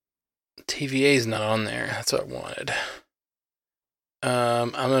 TVA's not on there. That's what I wanted.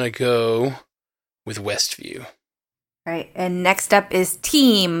 I'm going to go with Westview. Right, and next up is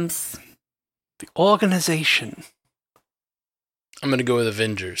teams. The organization. I'm going to go with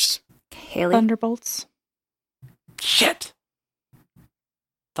Avengers. Haley. Thunderbolts. Shit.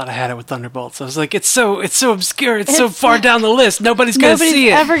 Thought I had it with Thunderbolts. I was like, it's so obscure. It's so far down the list. Nobody's gonna see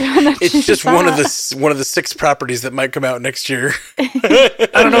it. Ever gonna It's just one of the 6 properties that might come out next year. I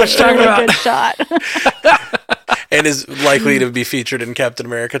don't know what you're talking about. Good shot. And is likely to be featured in Captain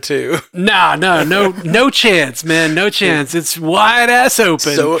America 2. No chance, man. No chance. It's wide ass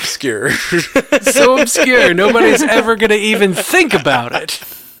open. So obscure. So obscure. Nobody's ever gonna even think about it.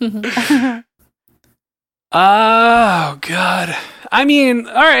 Oh God. I mean,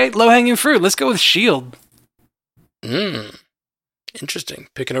 all right, low-hanging fruit. Let's go with S.H.I.E.L.D. Interesting.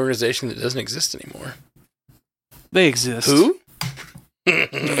 Pick an organization that doesn't exist anymore. They exist. Who?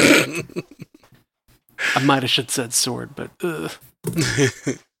 I might have should said sword, but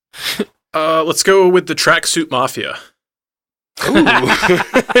Let's go with the Tracksuit Mafia.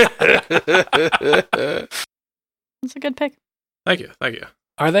 That's a good pick. Thank you.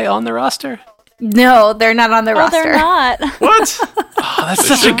 are they on the roster? No, they're not on the roster. They're not. What? Oh, that's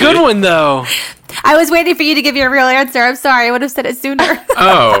such a good one, though. I was waiting for you to give your real answer. I'm sorry. I would have said it sooner.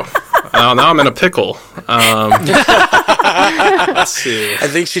 Oh, now I'm in a pickle. Let's see. I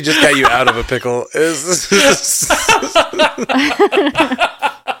think she just got you out of a pickle. Well,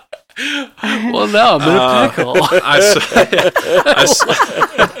 no, I'm in a pickle.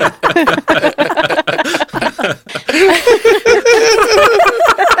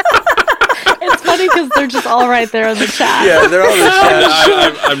 It's funny because they're just all right there in the chat. Yeah, they're all in the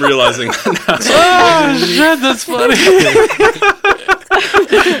chat. I'm realizing that now. Oh, shit, that's funny.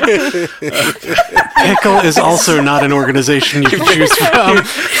 Pickle is also not an organization you can choose from.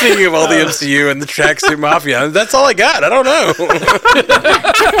 Thinking of all the MCU and the Tracksuit Mafia. That's all I got. I don't know.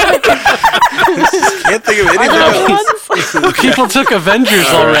 Can't think of anything else. People took Avengers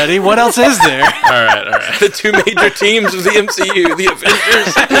already. What else is there? All right. The two major teams of the MCU, the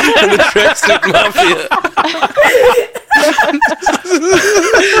Avengers and the Tracksuit Mafia.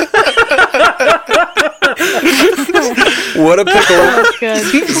 What a pickle. That's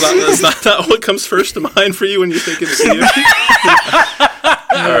good. Is not that what comes first to mind for you when you think MCU?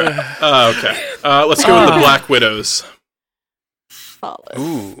 All right. Okay. Let's go with the Black Widows. Solid.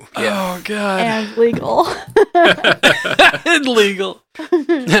 Ooh, yeah. Oh, God. And legal. Illegal.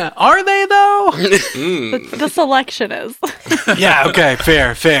 Are they, though? The selection is. Yeah, okay.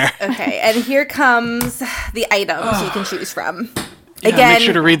 Fair. Okay, and here comes the items you can choose from. Yeah, Again, make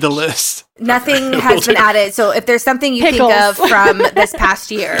sure to read the list. nothing has been added. So if there's something you Pickles. think of from this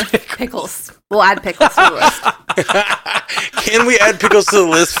past year, pickles. We'll add pickles to the list. Can we add pickles to the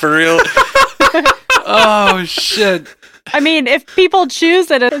list for real? Oh, shit. I mean, if people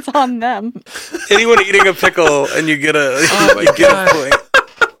choose it, it's on them. Anyone eating a pickle and you get a, my you get God. a point.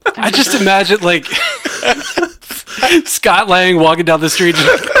 I just imagine, like, Scott Lang walking down the street.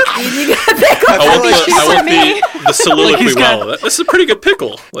 You get a pickle. I want the soliloquy he's got- well. This is a pretty good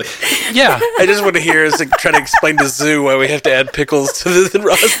pickle. Like, Yeah. I just want to hear us like, try to explain to Zoo why we have to add pickles to the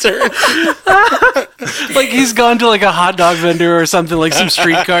roster. Like, he's gone to, like, a hot dog vendor or something, like some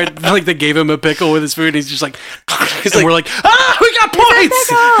street cart. Like, they gave him a pickle with his food, and he's just like... and we're like, we got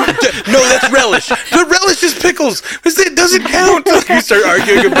points! No, that's relish. The relish is pickles. It doesn't count. You start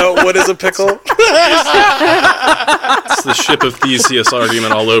arguing about what is a pickle. it's the ship of Theseus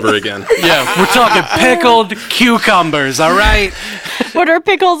argument all over again. Yeah, we're talking pickled cucumbers, all right? What are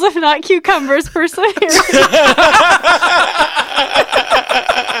pickles if not cucumbers, per se?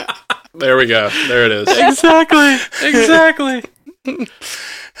 There we go. There it is. Exactly.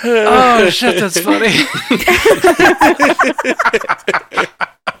 Oh, shit, that's funny.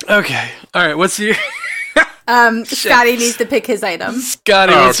 Okay, all right, what's your... Scotty needs to pick his item.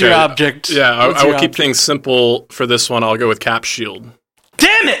 Scotty, what's your object? Yeah, I What's will your keep object? things simple for this one. I'll go with Cap Shield.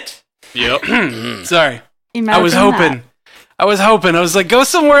 Damn it! Yep. Sorry. Imagine I was hoping. I was like, go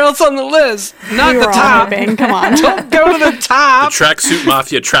somewhere else on the list. Not We the were all top. hoping. Come on. Don't go to the top. Tracksuit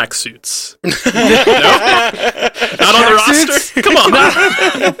Mafia tracksuits. No? Not on the Tracksuits? roster? Come on.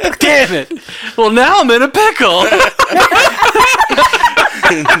 Damn it. Well, now I'm in a pickle.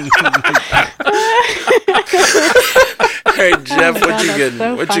 All right, Jeff, what God, you that's getting?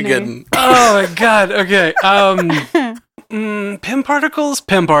 so What funny. you getting? Oh, my God. Okay. Pim particles?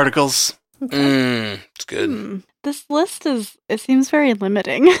 Pim particles. It's good. This list it seems very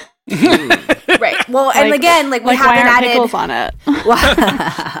limiting. Right. Well, and Like- again, like we Like, why haven't aren't added. pickles on it?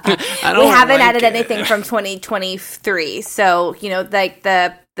 I don't We haven't like added it. anything from 2023. So, like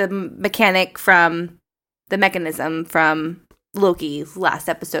the mechanic from the mechanism from Loki's last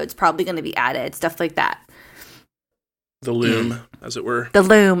episode's probably going to be added. Stuff like that. The loom, as it were. The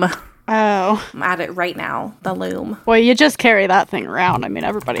loom. Oh. I'm at it right now. The loom. Well, you just carry that thing around. I mean,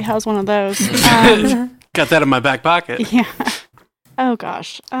 everybody has one of those. Got that in my back pocket. Yeah. Oh,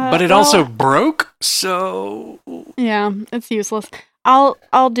 gosh. But it also broke, so... Yeah, it's useless. I'll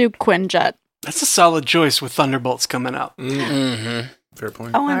do Quinjet. That's a solid choice with Thunderbolts coming out. Mm-hmm. Fair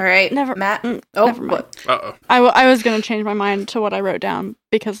point. Oh, All right. never, Matt. never mind. What? Uh-oh. I was going to change my mind to what I wrote down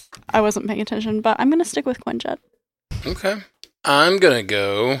because I wasn't paying attention, but I'm going to stick with Quinjet. Okay. I'm going to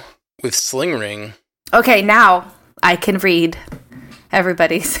go with Sling Ring. Okay, now I can read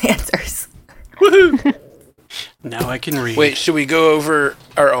everybody's answers. Woohoo! Now I can read. Wait, should we go over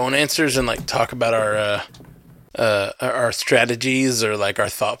our own answers and like talk about our strategies or like our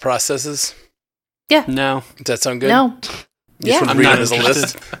thought processes? No. Does that sound good? No. You just Yeah. want to I'm read not it as a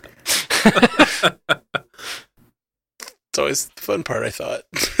interested. list? It's always the fun part, I thought.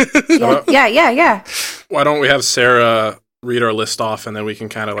 Yeah. Why don't we have Sarah read our list off and then we can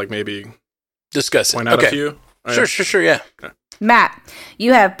kind of like maybe Discuss it. point out Okay. a few? Sure, yeah. Matt,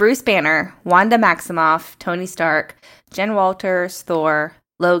 you have Bruce Banner, Wanda Maximoff, Tony Stark, Jen Walters, Thor,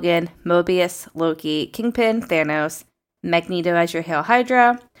 Logan, Mobius, Loki, Kingpin, Thanos, Magneto as your Hail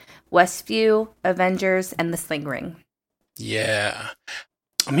Hydra, Westview, Avengers, and the Sling Ring. Yeah.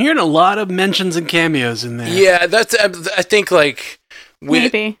 I'm hearing a lot of mentions and cameos in there. Yeah, that's, I think like,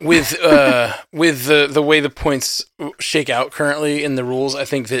 Maybe. with the way the points shake out currently in the rules, I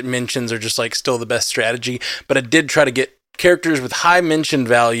think that mentions are just like still the best strategy. But I did try to get characters with high mention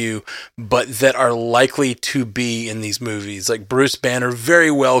value, but that are likely to be in these movies. Like Bruce Banner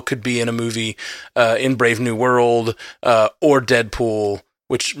very well could be in a movie in Brave New World or Deadpool.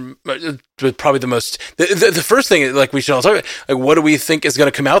 which was probably the most. The first thing, like, we should all talk about, like, what do we think is going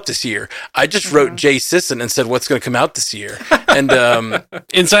to come out this year? I just wrote Jay Sisson and said, what's going to come out this year? And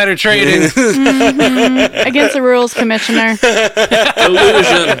insider trading against the rules, Commissioner.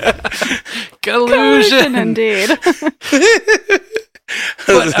 Collusion, indeed.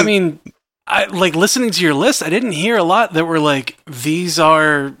 But I mean, I like listening to your list. I didn't hear a lot that were like, these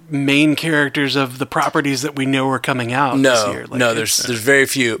are main characters of the properties that we know are coming out this year. Like, no, there's very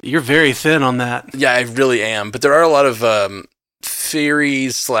few. You're very thin on that. Yeah, I really am. But there are a lot of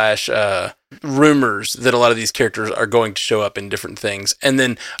theories / rumors that a lot of these characters are going to show up in different things, and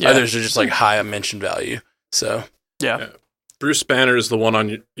then others are just like high mention value. So yeah. Bruce Banner is the one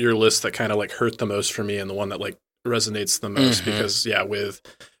on your list that kind of like hurt the most for me, and the one that like resonates the most because with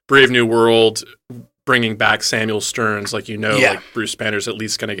Brave New World bringing back Samuel Stearns, like, like Bruce Banner's at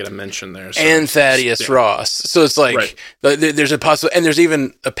least going to get a mention there. So, and Thaddeus Ross. So it's like, there's a possible, and there's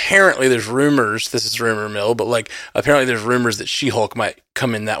even, apparently there's rumors, this is rumor mill, but like, apparently there's rumors that She-Hulk might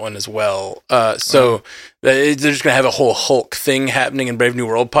come in that one as well. So they're just going to have a whole Hulk thing happening in Brave New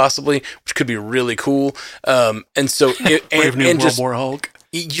World possibly, which could be really cool. And so, Brave New World War Hulk.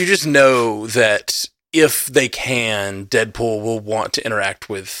 You just know that if they can, Deadpool will want to interact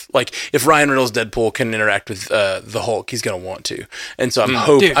with, like, if Ryan Reynolds' Deadpool can interact with the Hulk, he's going to want to. And so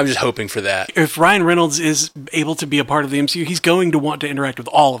I'm just hoping for that. If Ryan Reynolds is able to be a part of the MCU, he's going to want to interact with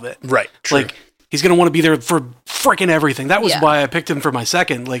all of it. Right. True. Like, he's going to want to be there for freaking everything. That was why I picked him for my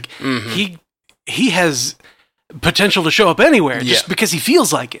second. Like, he has potential to show up anywhere just because he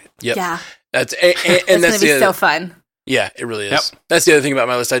feels like it. Yep. Yeah. That's it's going to be so fun. Yeah, it really is. Yep. That's the other thing about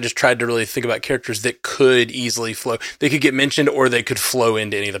my list. I just tried to really think about characters that could easily flow. They could get mentioned or they could flow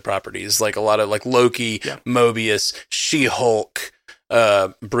into any of the properties. Like a lot of like Loki, Mobius, She-Hulk,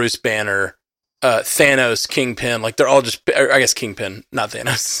 Bruce Banner, Thanos, Kingpin. Like they're all just, I guess Kingpin, not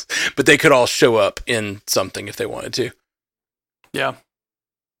Thanos, but they could all show up in something if they wanted to. Yeah.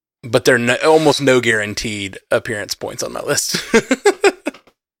 But they're almost no guaranteed appearance points on my list.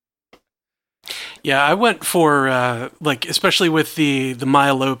 Yeah, I went for, like, especially with the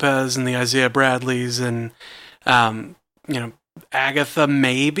Maya Lopez and the Isaiah Bradleys and, Agatha,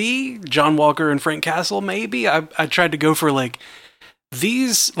 maybe, John Walker and Frank Castle, maybe. I tried to go for, like,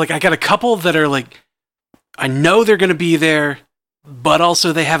 these, like, I got a couple that are, like, I know they're going to be there, but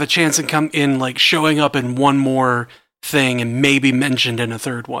also they have a chance to come in, like, showing up in one more thing and maybe mentioned in a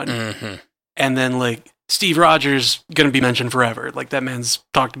third one. Mm-hmm. And then, like, Steve Rogers going to be mentioned forever. Like, that man's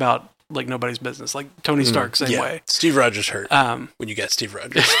talked about like nobody's business. Like Tony Stark, same way. Steve Rogers hurt when you got Steve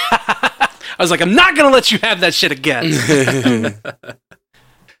Rogers. I was like, I'm not going to let you have that shit again.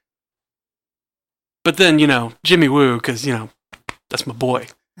 But then, Jimmy Woo, because, that's my boy.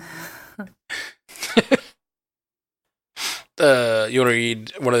 You want to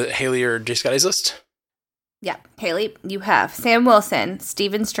read one of Haley or J. Scotty's list? Yeah, Haley, you have Sam Wilson,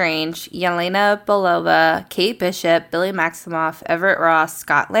 Stephen Strange, Yelena Belova, Kate Bishop, Billy Maximoff, Everett Ross,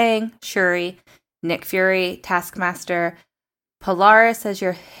 Scott Lang, Shuri, Nick Fury, Taskmaster, Polaris as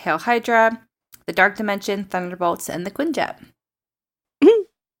your Hail Hydra, the Dark Dimension, Thunderbolts, and the Quinjet.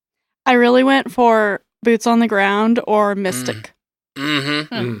 I really went for Boots on the Ground or Mystic.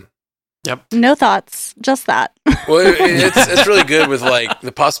 Yep. No thoughts, just that. Well, it's really good with like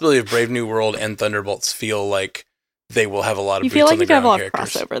the possibility of Brave New World and Thunderbolts feel like they will have a lot of boots on the ground characters. You feel like you have a lot of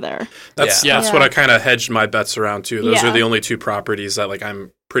crossover there. That's what I kind of hedged my bets around too. Those are the only two properties that like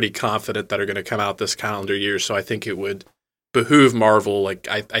I'm pretty confident that are going to come out this calendar year. So I think it would behoove Marvel. Like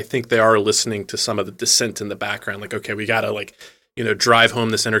I think they are listening to some of the dissent in the background. Like, okay, we got to drive home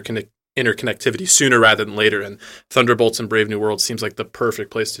this interconnectivity sooner rather than later, and Thunderbolts and Brave New World seems like the perfect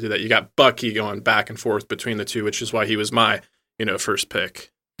place to do that. You got Bucky going back and forth between the two, which is why he was my first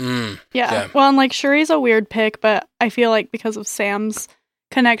pick. Yeah. Well, and like Shuri's a weird pick, but I feel like because of Sam's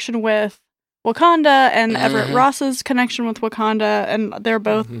connection with Wakanda and Everett Ross's connection with Wakanda, and they're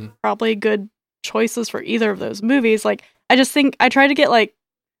both probably good choices for either of those movies. Like, I just think I try to get like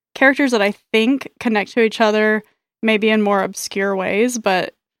characters that I think connect to each other, maybe in more obscure ways,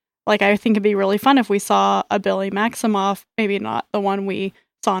 but like, I think it'd be really fun if we saw a Billy Maximoff, maybe not the one we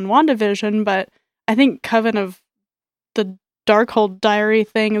saw in WandaVision, but I think Coven of the Darkhold Diary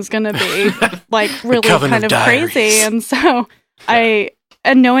thing is going to be like really kind of crazy. And so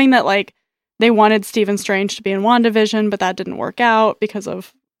and knowing that like they wanted Stephen Strange to be in WandaVision, but that didn't work out because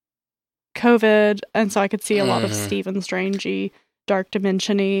of COVID. And so I could see a lot of Stephen Strange-y, Dark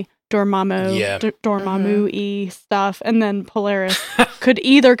Dimension-y, Dormammu-y stuff, and then Polaris could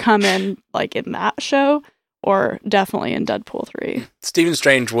either come in like in that show or definitely in Deadpool 3. Stephen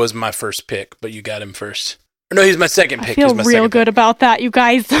Strange was my first pick, but you got him first. No, he's my second pick. I feel real good about that, you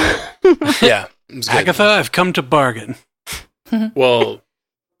guys. Yeah. Agatha, I've come to bargain. Well,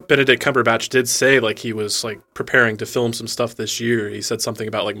 Benedict Cumberbatch did say like he was like preparing to film some stuff this year. He said something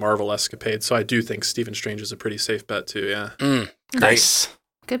about like Marvel escapades. So I do think Stephen Strange is a pretty safe bet too. Yeah. Nice.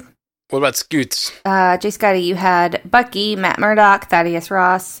 Good. What about Scoots? J. Scotty, you had Bucky, Matt Murdock, Thaddeus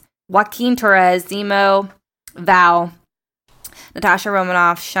Ross, Joaquin Torres, Zemo, Val, Natasha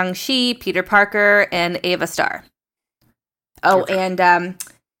Romanoff, Shang-Chi, Peter Parker, and Ava Starr. Oh, okay. And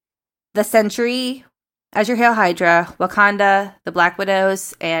the Sentry, Azure Hail Hydra, Wakanda, the Black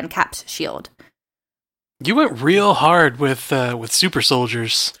Widows, and Cap's Shield. You went real hard with super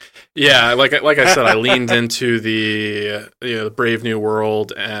soldiers. Yeah, like I said, I leaned into the Brave New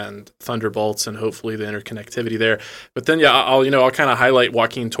World and Thunderbolts and hopefully the interconnectivity there. But then I'll kind of highlight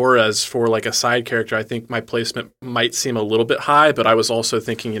Joaquin Torres for like a side character. I think my placement might seem a little bit high, but I was also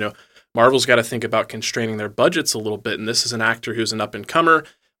thinking, Marvel's got to think about constraining their budgets a little bit, and this is an actor who's an up and comer.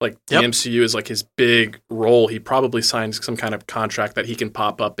 Like the MCU is like his big role. He probably signs some kind of contract that he can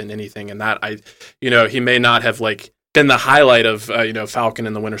pop up in anything, and that he may not have like been the highlight of Falcon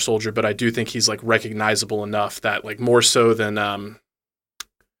and the Winter Soldier, but I do think he's like recognizable enough that like more so than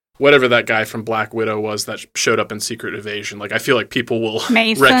whatever that guy from Black Widow was that showed up in Secret Invasion. Like I feel like people will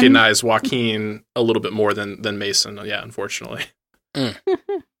recognize Joaquin a little bit more than Mason. Yeah, unfortunately.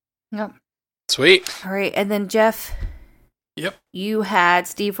 Yep. Sweet. All right, and then Jeff. Yep. You had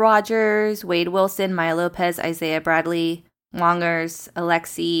Steve Rogers, Wade Wilson, Maya Lopez, Isaiah Bradley, Wongers,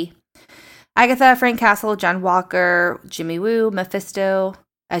 Alexi, Agatha, Frank Castle, John Walker, Jimmy Woo, Mephisto,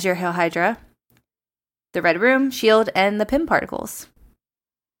 Azure Hail Hydra, The Red Room, S.H.I.E.L.D., and the Pym Particles.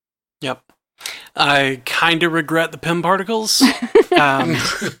 Yep. I kind of regret the Pym Particles.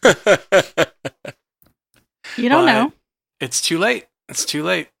 You don't know. It's too late. It's too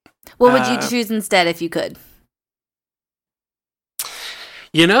late. What would you choose instead if you could?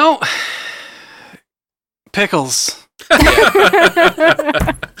 Pickles.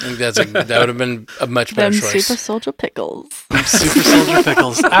 I think that would have been a much better choice. Super Soldier Pickles. Super Soldier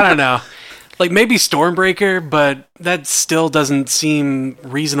Pickles. I don't know. Like maybe Stormbreaker, but that still doesn't seem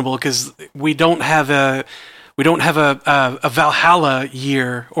reasonable because we don't have a Valhalla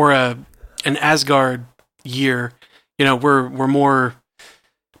year or an Asgard year. We're more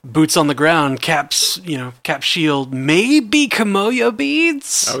boots on the ground. Cap's shield, maybe Kamoyo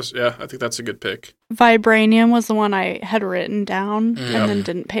beads. I think that's a good pick. Vibranium was the one I had written down and then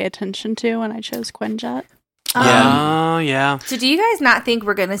didn't pay attention to, and I chose Quinjet. Yeah. So do you guys not think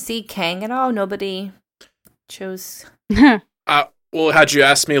we're going to see Kang at all? Nobody chose. Well, had you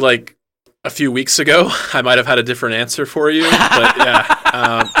asked me like a few weeks ago, I might have had a different answer for you. But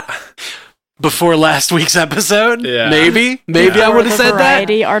yeah. Before last week's episode, maybe I would have said that.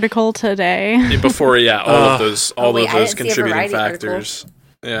 Variety article today. Before, all of those contributing factors. Article.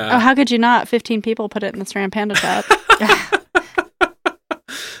 Yeah. Oh, how could you not? 15 people put it in the Strand Panda chat.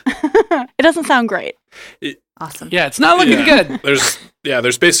 It doesn't sound great. Awesome. Yeah, it's not looking good.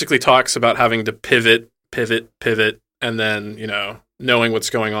 There's basically talks about having to pivot, and then, knowing what's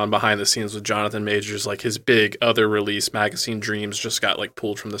going on behind the scenes with Jonathan Majors, like his big other release, Magazine Dreams, just got like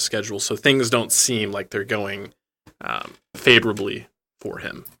pulled from the schedule. So things don't seem like they're going favorably for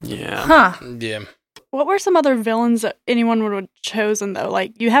him. Yeah. Huh. Yeah. What were some other villains that anyone would have chosen, though?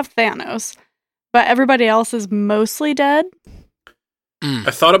 Like, you have Thanos, but everybody else is mostly dead?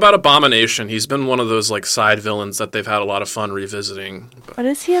 I thought about Abomination. He's been one of those, like, side villains that they've had a lot of fun revisiting. But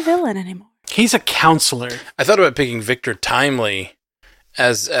is he a villain anymore? He's a counselor. I thought about picking Victor Timely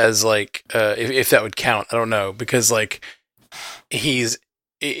as like, if that would count. I don't know, because, like,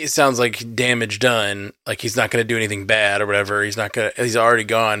 it sounds like damage done. Like, he's not going to do anything bad or whatever. He's already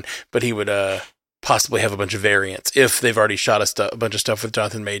gone, but he would possibly have a bunch of variants if they've already shot a bunch of stuff with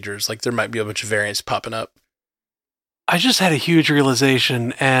Jonathan Majors. Like, there might be a bunch of variants popping up. I just had a huge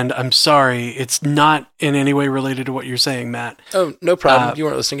realization, and I'm sorry, it's not in any way related to what you're saying, Matt. Oh, no problem. You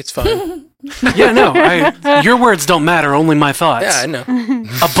weren't listening. It's fine. Yeah, no, your words don't matter, only my thoughts. Yeah, I know.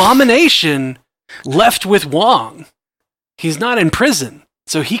 Abomination left with Wong. He's not in prison,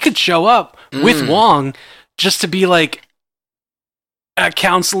 so he could show up with Wong just to be like a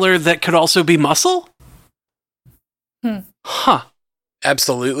counselor that could also be muscle? Huh.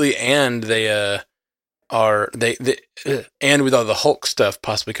 Absolutely, and they and with all the Hulk stuff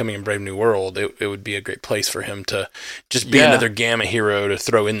possibly coming in Brave New World, it would be a great place for him to just be another Gamma hero to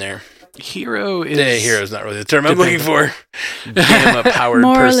throw in there. Hero is... hero's not really the term I'm looking for. Gamma-powered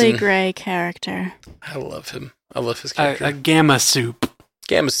Morally person. gray character. I love him. I love his character. A Gamma Soup.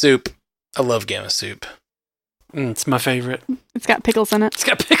 Gamma Soup. I love Gamma Soup. It's my favorite. It's got pickles in it. It's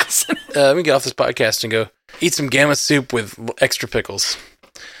got pickles in it. Let me get off this podcast and go, Eat some gamma soup with extra pickles.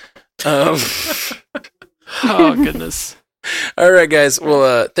 Oh, goodness. All right, guys.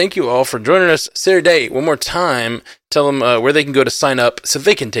 Well, thank you all for joining us. Sarah Day, one more time, tell them where they can go to sign up so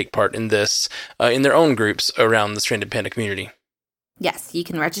they can take part in this in their own groups around the Stranded Panda community. Yes, you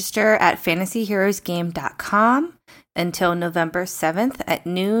can register at fantasyheroesgame.com until November 7th at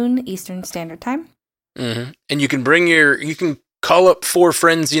noon Eastern Standard Time. Mm-hmm. And you can call up 4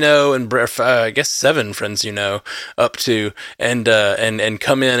 friends and I guess 7 friends up to and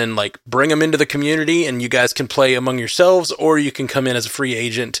come in and like bring them into the community, and you guys can play among yourselves, or you can come in as a free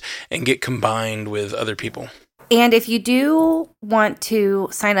agent and get combined with other people. And if you do want to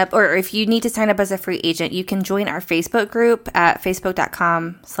sign up, or if you need to sign up as a free agent, you can join our Facebook group at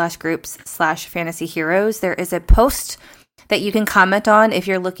facebook.com/groups/fantasyheroes. There is a post that you can comment on if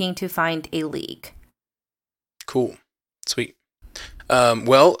you're looking to find a league. Cool. Sweet. How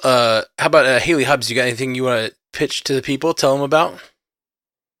about Haley Hobbs? You got anything you want to pitch to the people? Tell them about?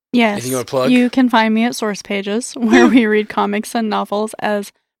 Yes. Anything you want to plug? You can find me at Source Pages, where we read comics and novels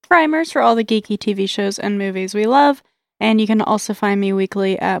as primers for all the geeky TV shows and movies we love. And you can also find me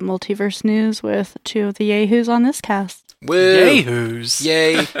weekly at Multiverse News with 2 of the yahoos on this cast. Woo. Yahoos.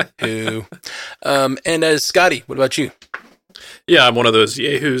 Yay-hoo. And Scotty, what about you? Yeah, I'm one of those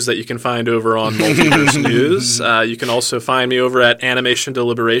yahoos that you can find over on Multiverse News. You can also find me over at Animation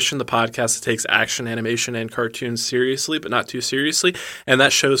Deliberation, the podcast that takes action, animation, and cartoons seriously, but not too seriously. And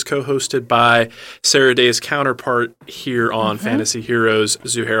that show is co-hosted by Sarah Day's counterpart here on Fantasy Heroes,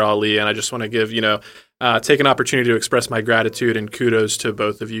 Zuhair Ali. And I just want to give, take an opportunity to express my gratitude and kudos to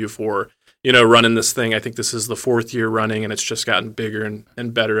both of you for, running this thing. I think this is the 4th year running, and it's just gotten bigger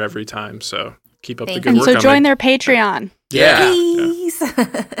and better every time. So keep up the good work. And so join their Patreon. Yeah. Please.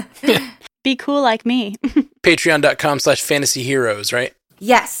 Be cool like me. Patreon.com/fantasyheroes, right?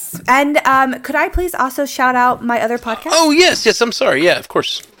 Yes. And could I please also shout out my other podcast? Oh, yes. I'm sorry. Yeah, of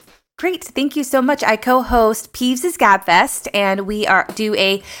course. Great. Thank you so much. I co-host Peeves' Gabfest, and we do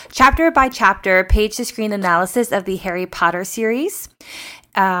a chapter-by-chapter, page-to-screen analysis of the Harry Potter series.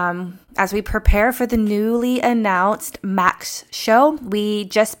 As we prepare for the newly announced Max show, we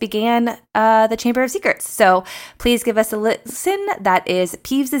just began the Chamber of Secrets. So please give us a listen. That is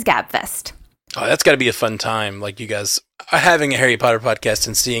Peeves' Gabfest. Oh, that's got to be a fun time. Like, you guys are having a Harry Potter podcast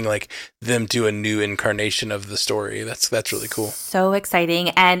and seeing like them do a new incarnation of the story. That's really cool. So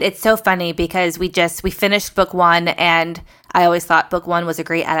exciting. And it's so funny because we finished book 1, and I always thought book 1 was a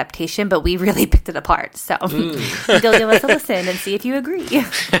great adaptation, but we really picked it apart. So you'll give us a listen and see if you agree.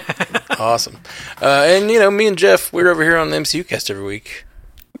 Awesome. And me and Jeff, we're over here on the MCU Cast every week.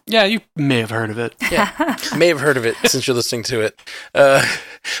 Yeah, you may have heard of it. Yeah, may have heard of it since you're listening to it. But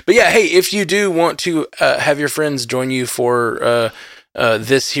yeah, hey, if you do want to have your friends join you for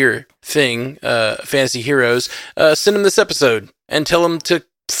this here thing, Fantasy Heroes, send them this episode and tell them to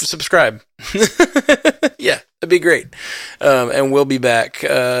subscribe. Yeah, that'd be great. And we'll be back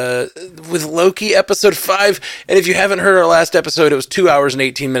with Loki episode 5. And if you haven't heard our last episode, it was 2 hours and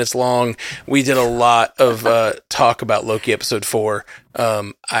 18 minutes long. We did a lot of talk about Loki episode 4.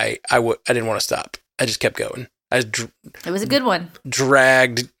 I didn't want to stop. I just kept going. It was a good one.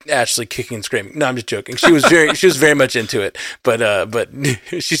 Dragged Ashley kicking and screaming. No, I'm just joking. She was very much into it. But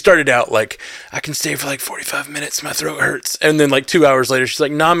she started out like, I can stay for like 45 minutes. My throat hurts. And then like 2 hours later, she's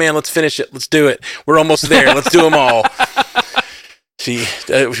like, nah, man, let's finish it. Let's do it. We're almost there. Let's do them all. She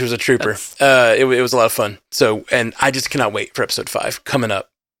was a trooper. It was a lot of fun. So, and I just cannot wait for episode 5 coming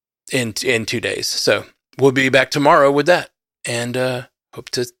up in 2 days. So we'll be back tomorrow with that. And hope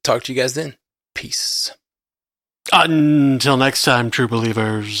to talk to you guys then. Peace. Until next time, true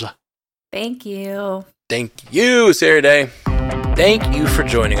believers. Thank you. Thank you, Sarah Day. Thank you for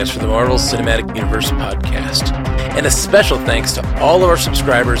joining us for the Marvel Cinematic Universe podcast. And a special thanks to all of our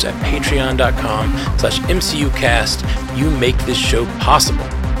subscribers at patreon.com/MCUcast. You make this show possible.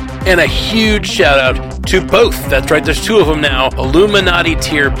 And a huge shout out to both, that's right, there's 2 of them now, Illuminati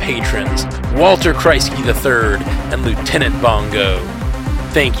tier patrons, Walter Kreisky III and Lieutenant Bongo.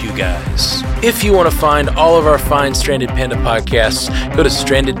 Thank you, guys. If you want to find all of our fine Stranded Panda podcasts, go to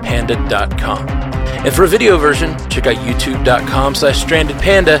strandedpanda.com. And for a video version, check out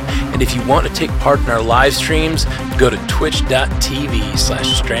youtube.com/strandedpanda. And if you want to take part in our live streams, go to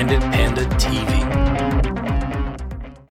twitch.tv/strandedpandatv.